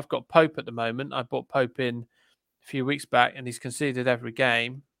because I've got Pope at the moment. I bought Pope in a few weeks back and he's conceded every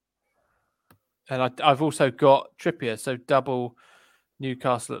game. And I've also got Trippier, so double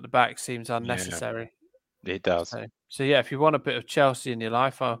Newcastle at the back seems unnecessary. Yeah, it does. So if you want a bit of Chelsea in your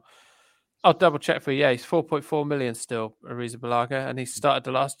life, I'll double check for you. Yeah, he's 4.4 million still, Arrizabalaga, and he's started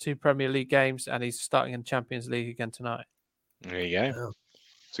the last 2 Premier League games, and he's starting in Champions League again tonight. There you go. Oh.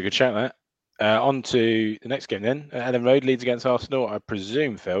 It's a good shout, that. On to the next game then. Ellen Road, Leeds against Arsenal. I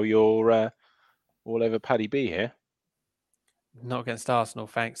presume, Phil, you're all over Paddy B here. Not against Arsenal,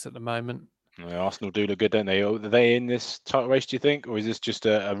 thanks, at the moment. Arsenal do look good, don't they? Are they in this title race, do you think? Or is this just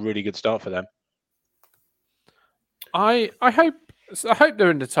a really good start for them? I hope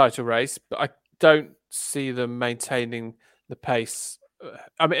they're in the title race, but I don't see them maintaining the pace.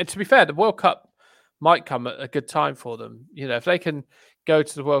 I mean, to be fair, the World Cup might come at a good time for them. If they can go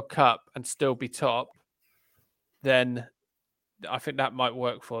to the World Cup and still be top, then I think that might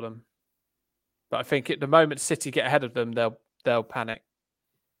work for them. But I think at the moment City get ahead of them, they'll panic.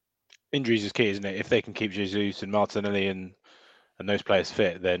 Injuries is key, isn't it? If they can keep Jesus and Martinelli and those players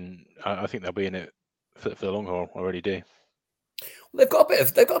fit, then I think they'll be in it for the long haul. I already do. Well, they've got a bit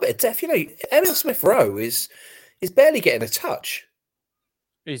of depth. Emil Smith Rowe is barely getting a touch.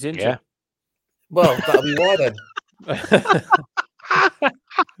 He's injured. Yeah. Well, that'll be why then.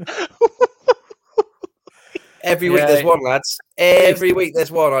 Every week there's one, lads. Every week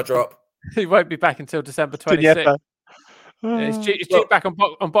there's one I drop. He won't be back until December 26th. He's due back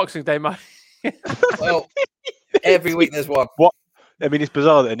on Boxing Day, mate. Well, every week there's one. What? I mean, it's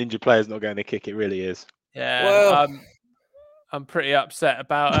bizarre that an injured player's not going to kick. It really is. Yeah. Well, I'm pretty upset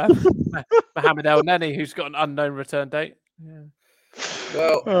about Mohamed El Neni, who's got an unknown return date. Yeah.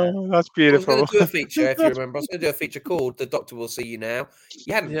 Well, that's beautiful. I was going to do a feature, if you remember. I was going to do a feature called "The Doctor Will See You Now."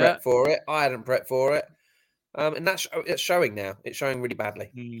 You hadn't prepped for it. I hadn't prepped for it. And it's showing now. It's showing really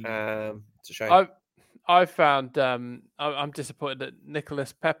badly. It's a shame. I found I'm disappointed that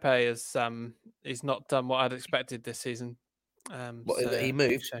Nicolas Pepe has he's not done what I'd expected this season. He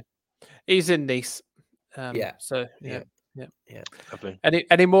moved. He's in Nice. Yeah. So yeah. Lovely.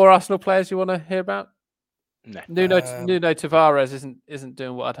 Any more Arsenal players you want to hear about? No. Nuno Tavares isn't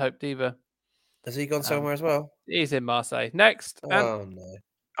doing what I'd hoped either. Has he gone somewhere as well? He's in Marseille. Next. Oh no.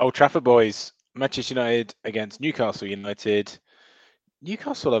 Old Trafford boys. Manchester United against Newcastle United.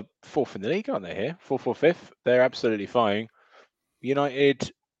 Newcastle are 4th in the league, aren't they here? 4th or 5th. They're absolutely fine.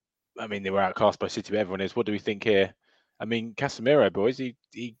 United, I mean, they were outclassed by City, but everyone is. What do we think here? I mean, Casemiro, boys, he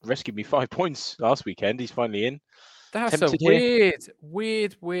rescued me 5 points last weekend. He's finally in. That's Tempted a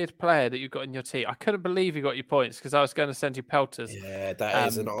weird player that you've got in your team. I couldn't believe you got your points because I was going to send you pelters. Yeah, that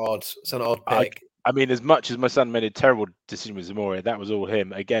is an odd pick. I mean, as much as my son made a terrible decision with Zamora, that was all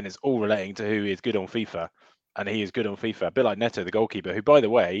him. Again, it's all relating to who is good on FIFA. And he is good on FIFA. A bit like Neto, the goalkeeper, who, by the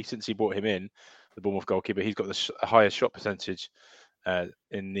way, since he brought him in, the Bournemouth goalkeeper, he's got the highest shot percentage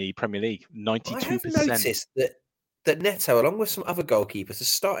in the Premier League, 92%. I have noticed that Neto, along with some other goalkeepers, has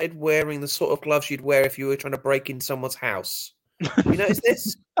started wearing the sort of gloves you'd wear if you were trying to break in someone's house. Have you noticed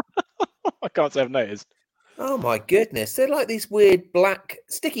this? I can't say I've noticed. Oh, my goodness. They're like these weird black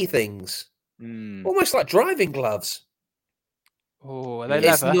sticky things. Almost like driving gloves. Oh, are they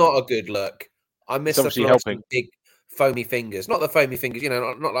It's leather? not a good look. I miss the helping. big foamy fingers. Not the foamy fingers,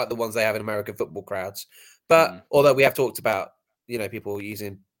 not like the ones they have in American football crowds. But although we have talked about, people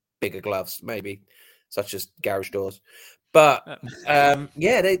using bigger gloves, maybe, such as garage doors. But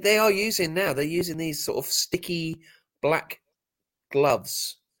they are using now. They're using these sort of sticky black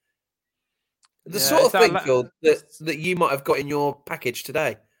gloves. The sort of thing, Phil, that you might have got in your package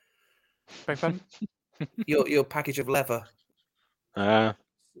today. your package of leather.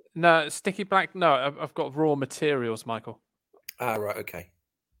 No, sticky black. No, I've got raw materials, Michael. Ah, right. Okay.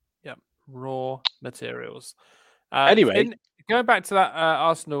 Yeah, raw materials. Anyway, going back to that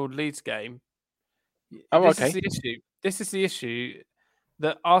Arsenal Leeds game. This is the issue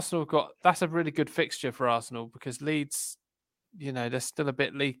that Arsenal got. That's a really good fixture for Arsenal because Leeds, they're still a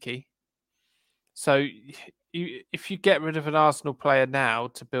bit leaky. So if you get rid of an Arsenal player now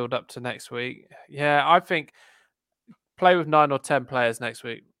to build up to next week, I think play with 9 or 10 players next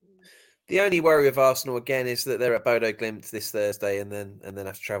week. The only worry with Arsenal again is that they're at Bodo Glimt this Thursday and then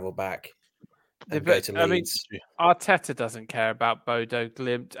have to travel back and go to Leeds. Arteta doesn't care about Bodo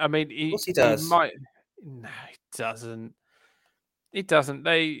Glimt. I mean, Of course he does. No, he doesn't. He doesn't.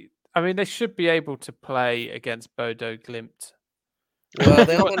 They should be able to play against Bodo Glimt. Well,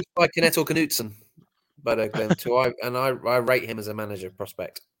 they are managed by Kenneth Knutson, Bodo Glimt, I rate him as a manager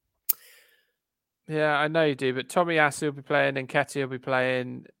prospect. Yeah, I know you do, but Tommy Asu will be playing, and Nketiah will be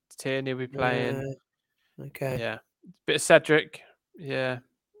playing, Tierney will be playing. Okay. Yeah. Bit of Cedric. Yeah.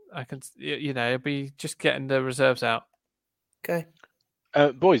 I can, he'll be just getting the reserves out. Okay.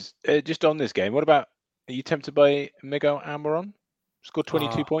 Boys, just on this game, are you tempted by Miguel Almiron? Scored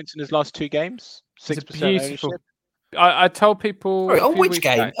 22 points in his last 2 games. 6% ownership. I told people. Sorry, on which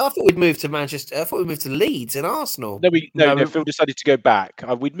game? I thought we'd moved to Manchester. I thought we'd moved to Leeds and Arsenal. No, Phil decided to go back.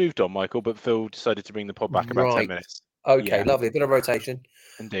 We'd moved on, Michael, but Phil decided to bring the pod back about 10 minutes. Okay, lovely. A bit of rotation.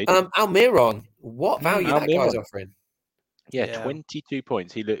 Indeed. Almiron, what value that guy's offering? Yeah, 22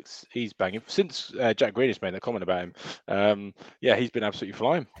 points. He's banging. Since Jack Grealish made that comment about him, he's been absolutely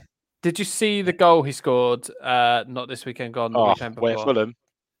flying. Did you see the goal he scored? Not this weekend, gone the weekend before. Where Fulham?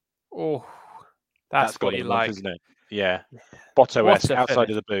 Oh, that's what you like, isn't it? Yeah. Botto-esque, outside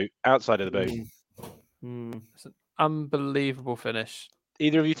of the boot. It's an unbelievable finish.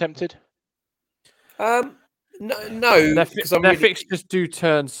 Either of you tempted? No. Their fixtures do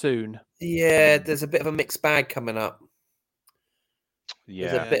turn soon. Yeah, there's a bit of a mixed bag coming up.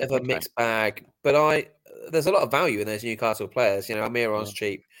 Yeah, there's a bit of a mixed bag, but there's a lot of value in those Newcastle players. Almiron's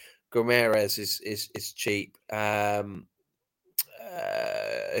cheap, Gomes is cheap. Who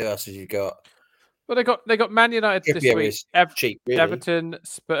else have you got? Well, they got Man United this week. Cheap, really. Everton,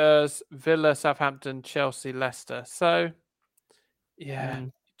 Spurs, Villa, Southampton, Chelsea, Leicester. So,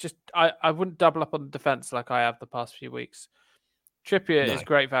 just I wouldn't double up on the defense like I have the past few weeks. Trippier is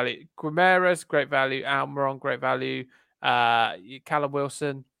great value. Guimaraes, great value. Almiron, great value. Callum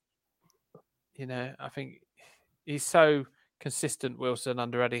Wilson. I think he's so consistent. Wilson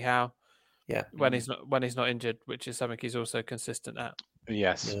under Eddie Howe. Yeah, when he's not injured, which is something he's also consistent at.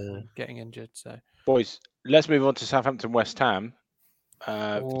 Yes, getting injured. So, boys, let's move on to Southampton West Ham.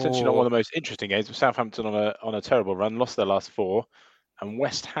 Potentially not one of the most interesting games, but Southampton on a terrible run, lost their last 4, and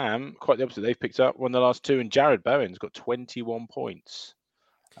West Ham quite the opposite. They've picked up won the last 2, and Jared Bowen's got 21 points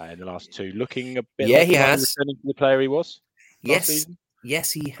in the last 2, looking a bit. Yeah, he has returning to the player he was. Yes,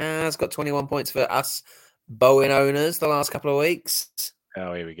 he has got 21 points for us Bowen owners the last couple of weeks.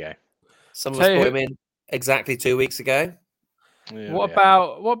 Oh, here we go. Some of us brought him in exactly 2 weeks ago. Yeah, what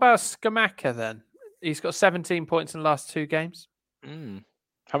about Scamacca then? He's got 17 points in the last 2 games.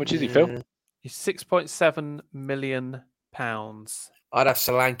 How much is he, Phil? He's £6.7 million. I'd have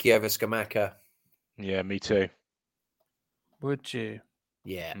Solanke over Scamacca. Yeah, me too. Would you?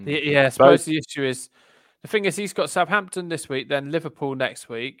 Yeah. I suppose the issue is, the thing is, he's got Southampton this week, then Liverpool next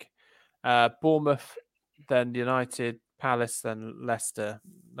week, Bournemouth, then United, Palace, then Leicester.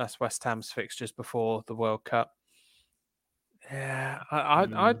 That's West Ham's fixtures before the World Cup. Yeah,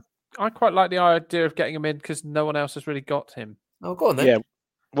 I quite like the idea of getting him in because no one else has really got him. Oh, go on then. Yeah,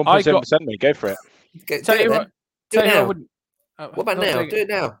 1.7%. Mate, go for it. Do it now. What about now? Do it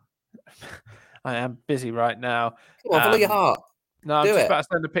now. I am busy right now. Come on, follow your heart. No, I'm just about to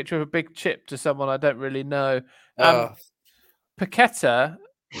send a picture of a big chip to someone I don't really know. Paqueta,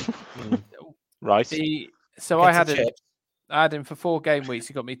 right? I had him for 4 game weeks.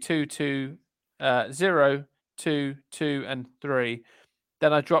 He got me 2, 2, 0, 2, 2, and 3.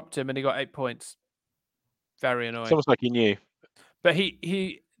 Then I dropped him and he got 8 points. Very annoying. It's almost like he knew. But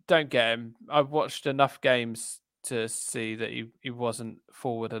he don't get him. I've watched enough games to see that he wasn't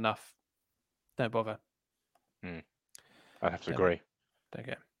forward enough. Don't bother. I'd have to agree. Don't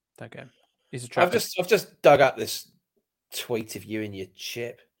get him. He's a trap. I've just dug up this tweet of you and your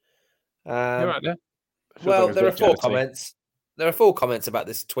chip. You're right there. Well, there are 4 comments. There are 4 comments about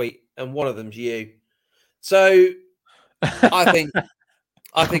this tweet, and one of them's you. So I think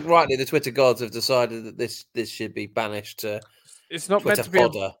rightly the Twitter gods have decided that this should be banished to. It's not meant to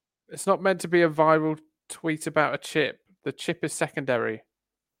be. It's not meant to be a viral tweet about a chip. The chip is secondary.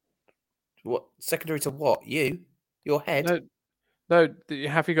 What secondary to what? Your head? No.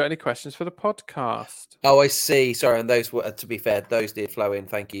 Have you got any questions for the podcast? Oh, I see. Sorry, and those were, to be fair, those did flow in.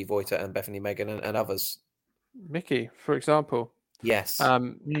 Thank you, Voita and Bethany, Megan, and others. Mickey, for example. Yes.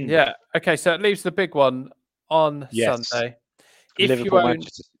 Yeah. Okay, so it leaves the big one on Sunday. If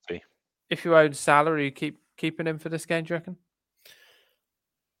you own Salah, are you keeping him for this game, do you reckon?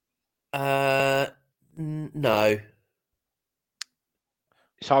 No.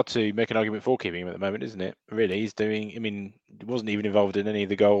 It's hard to make an argument for keeping him at the moment, isn't it? Really, he's doing. I mean, he wasn't even involved in any of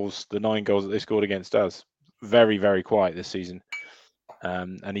the goals, the 9 goals that they scored against us. Very, very quiet this season,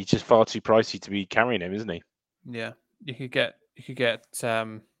 and he's just far too pricey to be carrying him, isn't he? Yeah, you could get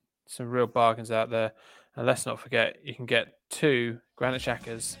some real bargains out there, and let's not forget you can get 2 Granit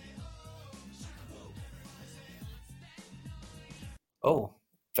Xhakas. Oh,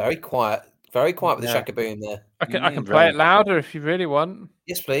 very quiet. Very quiet with the Yeah. Xhaka boom there. I can play it louder if you really want.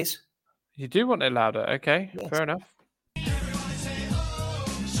 Yes, please. You do want it louder, okay? Yes. Fair enough.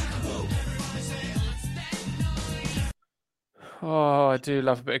 Oh, I do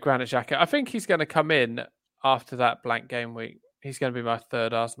love a bit of Granit Xhaka. I think he's going to come in after that blank game week. He's going to be my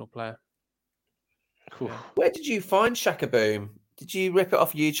 3rd Arsenal player. Cool. Where did you find Xhaka boom? Did you rip it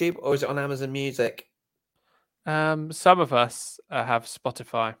off YouTube or is it on Amazon Music? Some of us have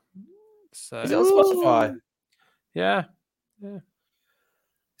Spotify. So Is it on Spotify? yeah,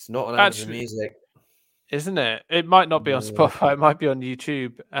 It's not on Amazon Actually- Music. isn't it? It might not be on No. Spotify. It might be on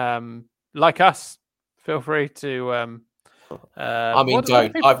YouTube. Like us, feel free to. I mean, what do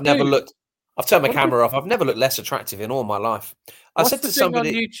don't. people I've never do? looked. I've turned my What do camera off. I've never looked less attractive in all my life. I What's said the to thing on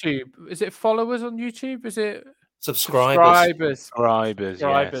somebody, YouTube? Is it followers on YouTube? Is it subscribers. Subscribers,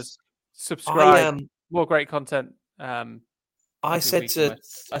 yes. Subscribe. More great content. I every said week to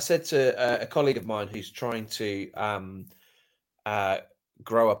almost. I said to a colleague of mine who's trying to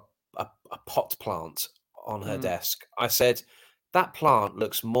grow a pot plant on her desk. I said that plant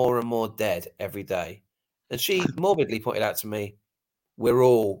looks more and more dead every day, and she morbidly pointed out to me, "We're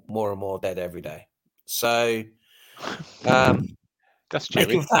all more and more dead every day." So, That's make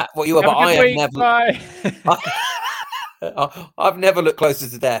cheery. of that what you are. Have But a I good have week. never. Bye. I've never looked closer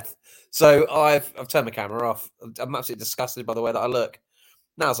to death. So I've turned my camera off. I'm absolutely disgusted by the way that I look.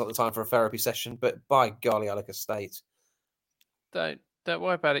 Now's not the time for a therapy session, but by golly, I look a state. Don't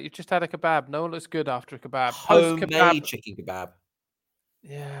worry about it. You've just had a kebab. No one looks good after a kebab. Post Homemade kebab. chicken kebab.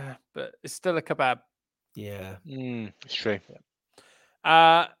 Yeah, but it's still a kebab. Yeah. It's true.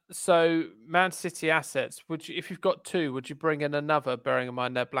 So Man City assets. Would you, if you've got 2, would you bring in another? Bearing in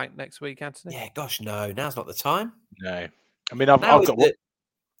mind they're blank next week, Anthony. Yeah, gosh, no. Now's not the time. No, I mean I've Now got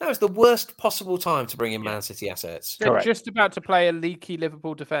is the worst possible time to bring in Man City assets. They're Correct. just about to play a leaky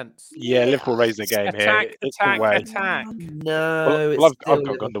Liverpool defence. Yeah, Liverpool raised the game Attack, here. It's attack, the way. attack. No, Well, it's I've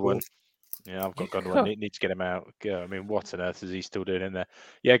still got Gundogan. Liverpool. Yeah, I've got Gundogan. Need to get him out. Yeah, I mean, what on earth is he still doing in there?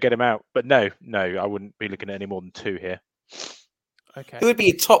 Yeah, get him out. But no, I wouldn't be looking at any more than 2 here. Okay. Who would be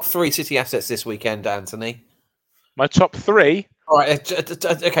your top 3 City assets this weekend, Anthony? My top 3: All right,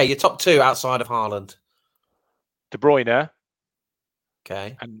 okay, your top 2 outside of Haaland. De Bruyne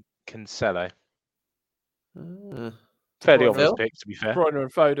Okay. and Cancelo. Uh, Fairly Bruyne. obvious pick, to be fair. Bruyne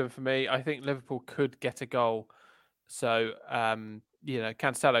and Foden for me. I think Liverpool could get a goal. So,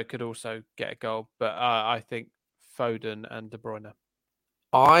 Cancelo could also get a goal, but I think Foden and De Bruyne.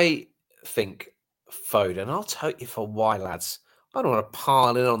 I think Foden. I'll tell you for why, lads. I don't want to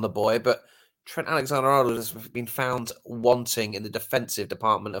pile in on the boy, but Trent Alexander-Arnold has been found wanting in the defensive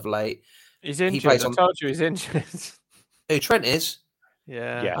department of late. He's injured. plays I on- told you he's injured. Who, Trent is?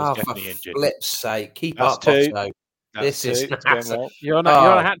 Yeah. Yeah. Oh, he's for definitely injured. flip's sake. Keep That's up, 2. Otto. That's This is 2. It's going well. You're on a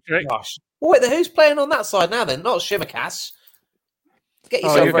Oh, hat trick. Gosh. Well, wait, who's playing on that side now then? Not Shimmercas. Get Oh,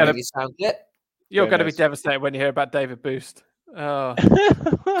 yourself you're ready, gonna- you sound clip. You're going to be Gomez. devastated when you hear about David Boost. Oh,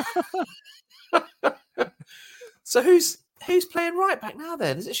 So who's playing right back now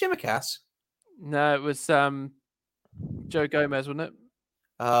then? Is it Shimmercas? no, it was Joe Gomez, wasn't it?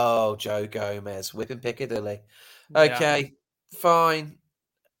 Oh, Joe Gomez, whipping Piccadilly. Yeah. Okay, fine.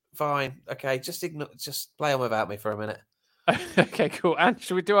 Okay, just play on without me for a minute. Okay, cool. And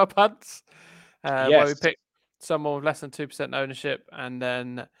should we do our punts? Where we Yes. pick someone with less than 2% ownership, and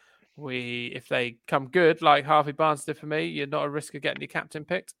then if they come good, like Harvey Barnes did for me, you're not at risk of getting your captain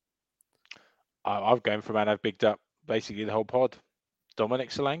picked. I've gone for a man I've bigged up basically the whole pod. Dominic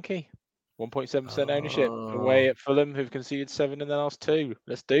Solanke, 1.7% ownership away at Fulham, who've conceded 7 in the last 2.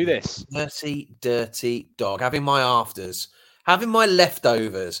 Let's do this. Dirty dog. Having my afters, having my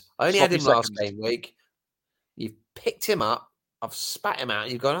leftovers. I only had him Sloppy last seconds. game week. You've picked him up. I've spat him out.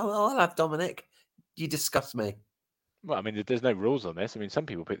 You've gone, oh, I'll have Dominic. You disgust me. Well, I mean, there's no rules on this. I mean, some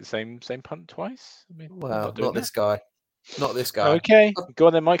people pick the same punt twice. I mean, I'm Well, doing not this guy. Not this guy. that. Okay, go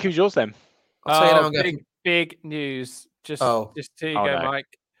on then, Mike. Who's yours then? I'll tell you now. I'm going. big news. Just Oh. here you Oh, go, no.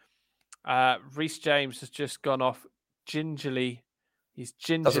 Mike. Reece James has just gone off gingerly. He's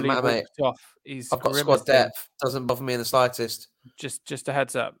gingerly matter, mate. walked off. He's I've got squad grimacing. depth. Doesn't bother me in the slightest. Just a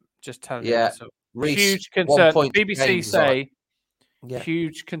heads up. Just telling you. Yeah. That's all. Reece, Huge 1 concern. point BBC games, say Yeah.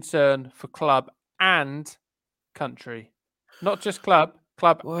 huge concern for club and country, not just club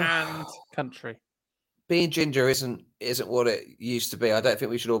Well, and country. Being ginger isn't what it used to be. I don't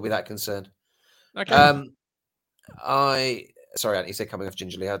think we should all be that concerned. Okay. Sorry, Anthony said coming off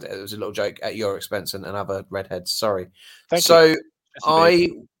gingerly. It was a little joke at your expense and other redheads. Sorry. Thank so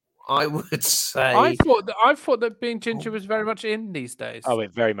you. I would say I thought that being ginger was very much in these days. Oh,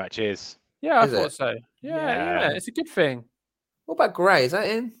 it very much is. Yeah, I Is thought it? so. Yeah, Yeah. it's a good thing. What about grey? Is that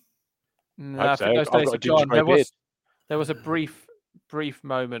in? No, Hope I so. think those I've days got a are ginger gone. grey beard. There was a brief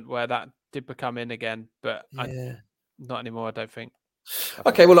moment where that did become in again, but Yeah. not anymore. I don't think.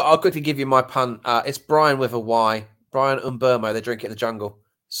 Okay, well, I'll quickly give you my pun. It's Brian with a Y. Brian Umbermo. They drink it in the jungle.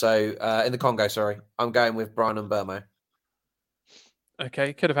 So in the Congo, sorry. I'm going with Brian Umbermo.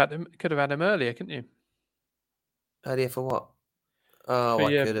 Okay, could have had him earlier, couldn't you? Earlier for what? Oh, For I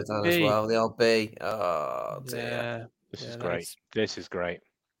your could have done as B. well. The old B. Oh, dear. Yeah, This yeah, is great. that's- This is great.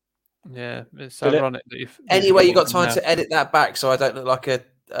 Yeah, it's Philip? ironic that you've. Anyway, you got them time to edit that back so I don't look like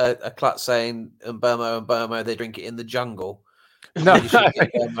a klutz saying Umbermo, they drink it in the jungle. No, You should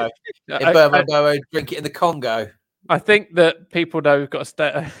get Umbermo. Umbermo, drink it in the Congo. I think that people know we've got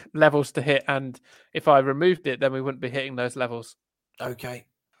levels to hit, and if I removed it, then we wouldn't be hitting those levels. Okay.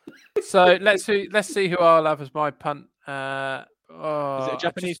 So let's see who I'll have as my punt. Is it a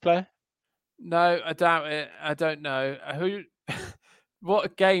Japanese player? No, I doubt it. I don't know who.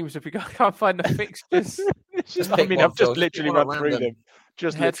 What games have we got? I can't find the fixtures. Just I pick mean, one, I've just George. literally Pick one run at through random. them.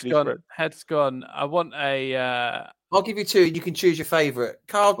 Just Head's literally. gone. Head's gone. I want a. I'll give you two. You can choose your favourite.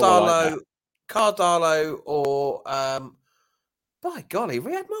 Carl Oh, I like Darlow, or by golly,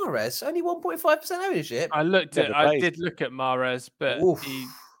 Riyad Mahrez, only 1.5% ownership. I looked at. Never I played. did look at Mahrez, but Oof. he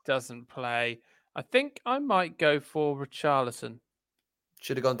doesn't play. I think I might go for Richarlison.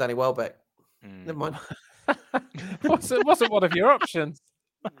 Should have gone Danny Welbeck. Mm. Never mind. wasn't one of your options.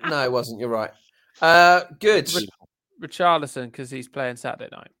 No, it wasn't. You're right. Good. Richarlison, because he's playing Saturday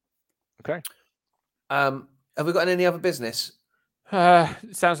night. Okay. Have we got any other business?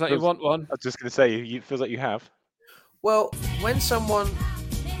 It sounds like you Feels- want one. I was just going to say, it feels like you have. Well, when someone.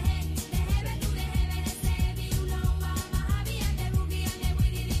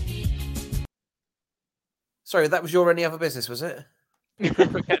 Sorry, that was your any other business, was it? People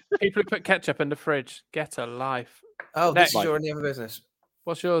who put ketchup in the fridge. Get a life. Oh, Next. this is your any other business.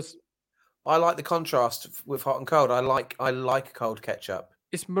 What's yours? I like the contrast with hot and cold. I like cold ketchup.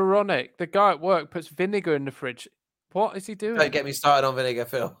 It's moronic. The guy at work puts vinegar in the fridge. What is he doing? Don't get me started on vinegar,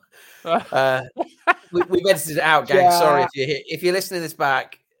 Phil. Uh, We've edited it out, gang. Sorry if you're listening this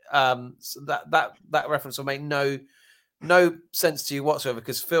back. So that reference will make no sense to you whatsoever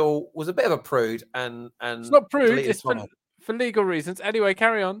because Phil was a bit of a prude and it's not prude. deleted It's his comment. for legal reasons. Anyway,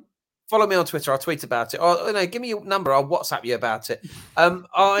 carry on. Follow me on Twitter. I'll tweet about it. Or give me your number. I'll WhatsApp you about it.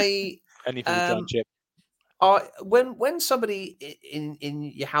 Anything with giant chip. When somebody in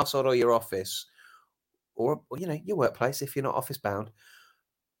your household or your office, or your workplace, if you're not office bound,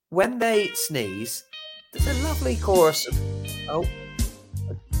 when they sneeze, there's a lovely chorus of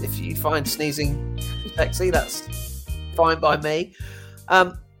if you find sneezing sexy, that's fine by me.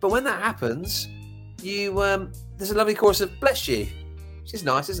 But when that happens, there's a lovely chorus of bless you, which is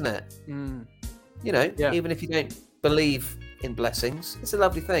nice, isn't it? Mm. Yeah. Even if you don't believe in blessings, it's a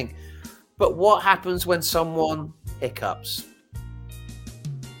lovely thing. But what happens when someone hiccups?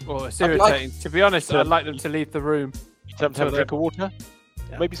 Well, it's I'd irritating. To be honest, I'd like them to leave the room. Have a drink of water?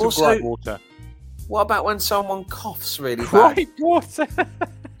 Yeah. Maybe some Also- gripe water. What about when someone coughs really bad? Right water.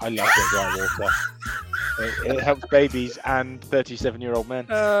 I love gripe water. It helps babies and 37-year-old men.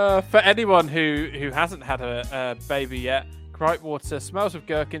 For anyone who hasn't had a baby yet, gripe water smells of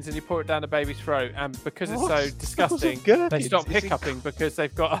gherkins and you pour it down the baby's throat. And because it's so disgusting, they stop hiccuping because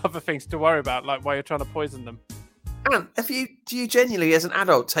they've got other things to worry about, like while you're trying to poison them. And do you genuinely, as an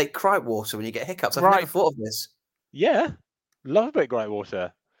adult, take gripe water when you get hiccups? I've never thought of this. Yeah, love a bit of gripe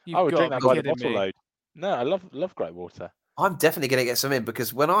water. You've I would drink got that to by be the kidding bottle me. load. No, I love gripe water. I'm definitely going to get some in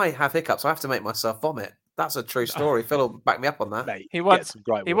because when I have hiccups, I have to make myself vomit. That's a true story. Phil will back me up on that. Mate, He get once some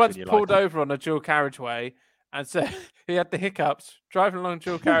gripe he water once in your pulled life. over on a dual carriageway and said he had the hiccups driving along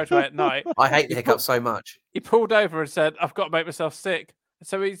dual carriageway at night. I hate the hiccups so much. He pulled over and said, "I've got to make myself sick."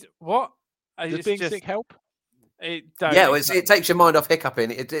 So he's what? Does being sick help? Yeah, well, it takes your mind off hiccuping.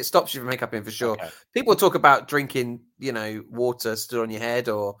 It stops you from hiccuping for sure. Okay. People talk about drinking, water stood on your head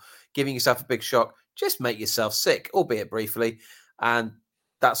or giving yourself a big shock. Just make yourself sick, albeit briefly, and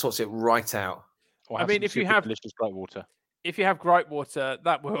that sorts it right out. Or I mean, some if you super have- delicious gripe water. If you have gripe water,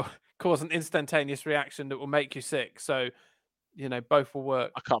 that will cause an instantaneous reaction that will make you sick. So, both will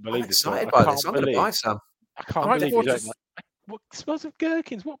work. I can't I'm believe this. excited I by this. can't I'm going to believe. buy some. I can't Gripe believe you water don't. What smells of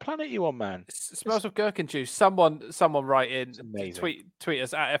gherkins? What planet are you on, man? It smells of gherkin juice. Someone write in, amazing. tweet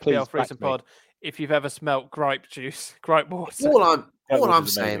us at Please, FPL Freezing Pod if you've ever smelt gripe juice, gripe water. All I'm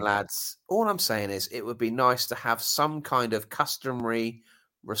saying, lads, all I'm saying is it would be nice to have some kind of customary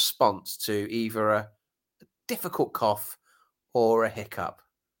response to either a difficult cough or a hiccup.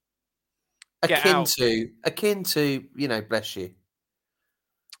 Akin to, bless you.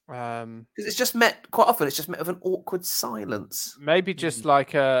 Because it's just met quite often. It's just met with an awkward silence. Maybe just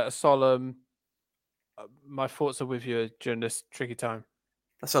like a solemn. My thoughts are with you during this tricky time.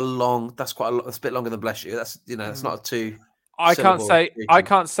 That's quite a lot. That's a bit longer than bless you. That's that's not a two. I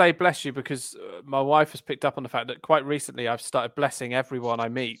can't say bless you because my wife has picked up on the fact that quite recently I've started blessing everyone I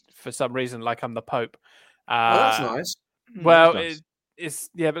meet for some reason, like I'm the Pope. That's nice. Well, nice. It's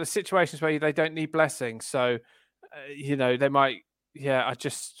but the situations where they don't need blessing, so they might. Yeah, I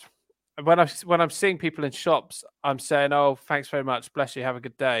just when I'm seeing people in shops, I'm saying, "Oh, thanks very much, bless you, have a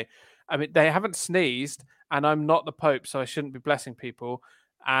good day." I mean, they haven't sneezed, and I'm not the Pope, so I shouldn't be blessing people.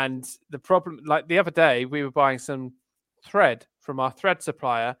 And the problem, like the other day, we were buying some thread from our thread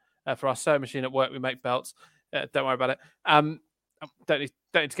supplier for our sewing machine at work. We make belts. Don't worry about it. Don't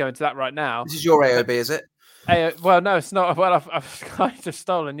need to go into that right now. This is your AOB, is it? Well, no, it's not. Well, I've kind of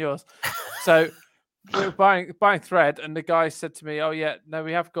stolen yours. So we were buying thread, and the guy said to me, "Oh yeah, no,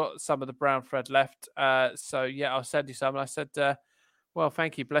 we have got some of the brown thread left. So yeah, I'll send you some." And I said, "Well,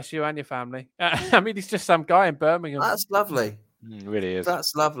 thank you, bless you and your family." I mean, he's just some guy in Birmingham. That's lovely. It really is.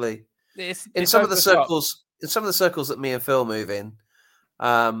 That's lovely. It's some of the circles that me and Phil move in,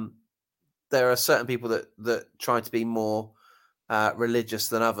 there are certain people that try to be more religious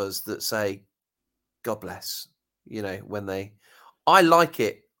than others that say, "God bless." When I like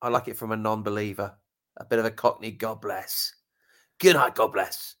it from a non-believer, a bit of a Cockney "God bless." Good night, God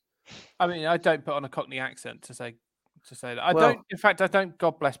bless. I mean, I don't put on a Cockney accent to say that. I don't. In fact, I don't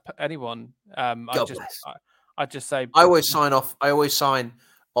God bless anyone. I just say. I always sign off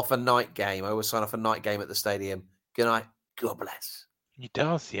a night game. I always sign off a night game at the stadium. Good night, God bless. He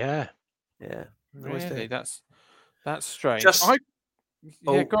does, yeah. Really, that's strange.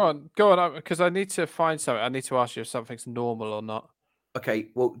 Go on, because I need to find something. I need to ask you if something's normal or not. Okay,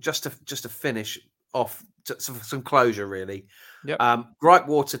 well, just to finish off, some closure, really. Yep. Gripe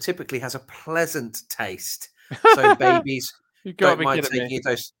water typically has a pleasant taste, so babies don't mind taking a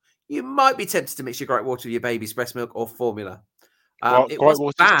dose. You might be tempted to mix your gripe water with your baby's breast milk or formula. It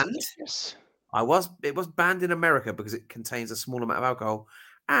was banned. It was banned in America because it contains a small amount of alcohol,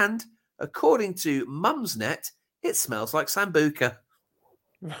 and according to Mumsnet, it smells like Sambuca.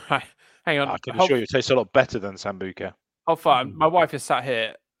 Right, hang on. I can assure you, it tastes a lot better than Sambuca. Oh, fine. My wife is sat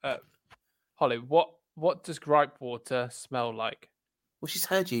here. Holly, what does gripe water smell like? Well, she's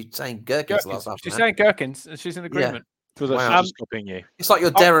heard you saying gherkins last afternoon. She's saying gherkins, and she's in agreement. Wow. Stopping you. It's like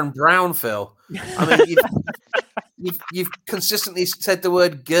you're Darren Brown, Phil. I mean, you've consistently said the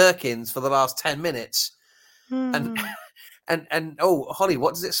word gherkins for the last 10 minutes, and oh, Holly,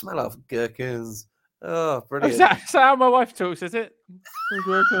 what does it smell of? Gherkins. Oh, brilliant! Is that how my wife talks? Is it?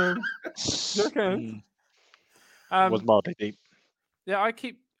 Gherkins. Was mildly deep. Yeah, I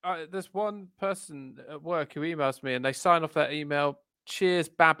keep. There's one person at work who emails me, and they sign off their email. Cheers,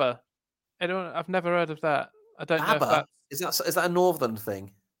 Baba. Anyone? I've never heard of that. I don't know if that's... Is that a northern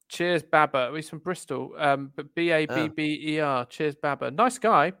thing? Cheers, Baba. He's from Bristol. But Babber. Cheers, Baba. Nice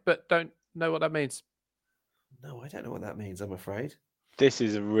guy, but don't know what that means. No, I don't know what that means, I'm afraid. This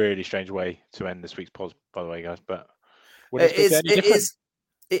is a really strange way to end this week's pod, by the way, guys. But it is.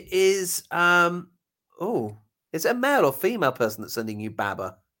 Is it a male or female person that's sending you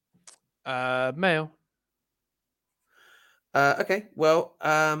Baba? Male. Okay. Well,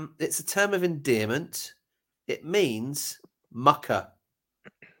 it's a term of endearment. It means mucker.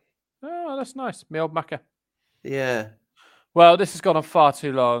 Oh, that's nice. Me old mucker. Yeah. Well, this has gone on far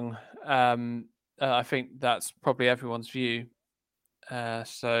too long. I think that's probably everyone's view.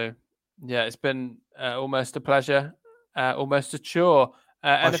 So, yeah, it's been almost a pleasure, almost a chore.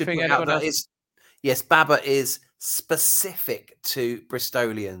 Anything anyone else? Yes, Baba is specific to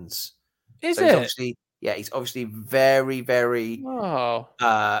Bristolians. Is it? He's obviously very, very,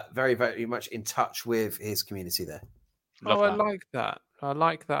 very, very much in touch with his community there. I like that. I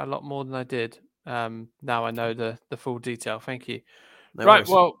like that a lot more than I did. Now I know the full detail. Thank you. No worries.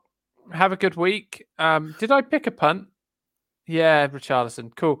 Well, have a good week. Did I pick a punt? Yeah,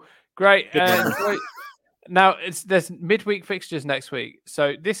 Richarlison. Cool. Great. Great. Now there's midweek fixtures next week.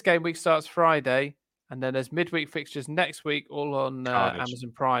 So this game week starts Friday, and then there's midweek fixtures next week, all on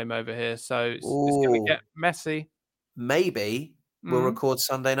Amazon Prime over here. So it's going to get messy. Maybe we'll record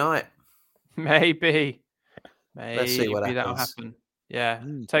Sunday night. Maybe. Maybe Let's see what that'll happens. happen. Yeah.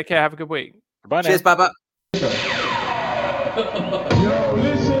 Take care. Have a good week. Bye now. Cheers, Baba. Yo,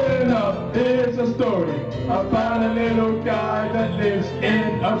 listen up, here's a story about a little guy that lives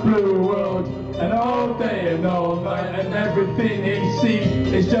in a blue world. And all day and all night and everything he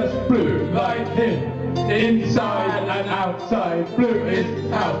sees is just blue, like him. Inside and outside, blue is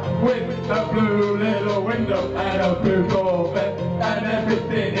house with a blue little window and a blue Corvette. And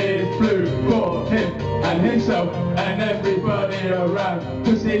everything is blue for him and himself and everybody around.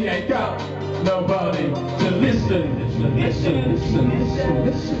 'Cause he ain't got nobody to listen. I'm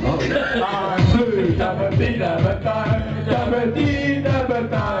blue, dabba-dee-dabba-die,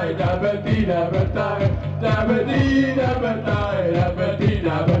 dabba-dee-dabba-die, dabba-dee-dabba-die, dabba-dee-dabba-die,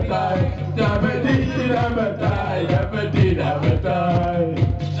 dabba-dee-dabba-die, dabba-dee-dabba-die, dabba-dee-dabba-die.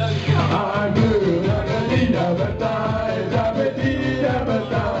 I'm blue, dabba-dee-dabba-die,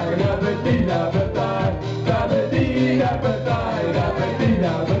 dabba-dee-dabba-die, dabba-dee-dabba-die, dabba-dee-dabba-die,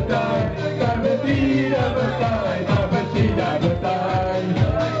 dabba-dee-dabba-die, dabba-dee-dabba-die, dabba-dee-dabba-die.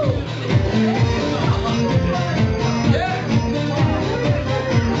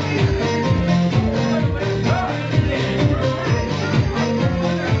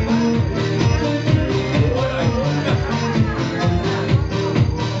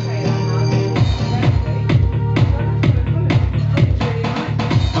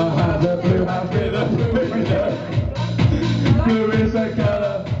 Blue is the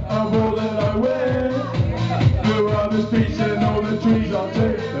color of all that I wear. Blue are the streets and all the trees are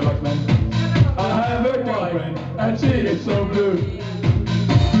too. I have a girlfriend and she is so blue.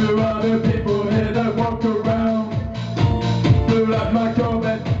 Blue are the people here that walk around. Blue like my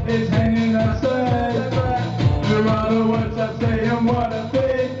Corvette is hanging outside. Blue are the words I say and what I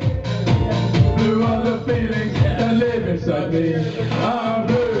think. Blue are the feelings that live inside me. I'm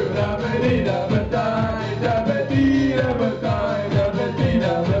blue, dabba-dee-dabba-die, dabba-dee-dabba-die,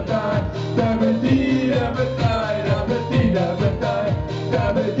 dabba-dee-dabba-die, dabba-dee-dabba-die, dabba-dee-dabba-die,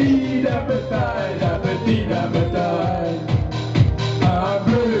 dabba-dee-dabba-die, dabba-dee-dabba-die. I'm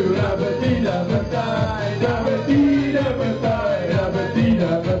blue, dabba-dee-dabba-die, dabba-dee-dabba-die,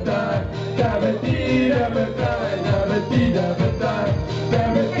 dabba-dee-dabba-die, dabba-dee-dabba-die, dabba-dee-dabba-die,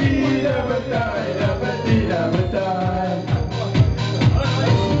 dabba-dee-dabba-die, dabba-dee-dabba-die.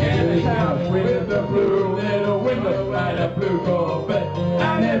 In his house with a blue little window and a blue Corvette,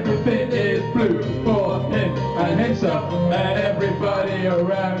 and everything is blue for him and himself and everybody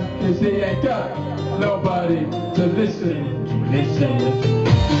around. 'Cause he ain't got nobody to listen.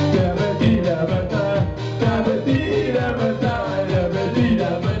 Dabba-dee-dabba-die, dabba-dee-dabba-die,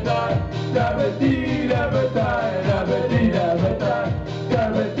 dabba-dee-dabba-die, dabba-dee-dabba-die, dabba-dee-dabba-die,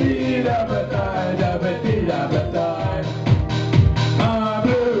 dabba-dee-dabba-die.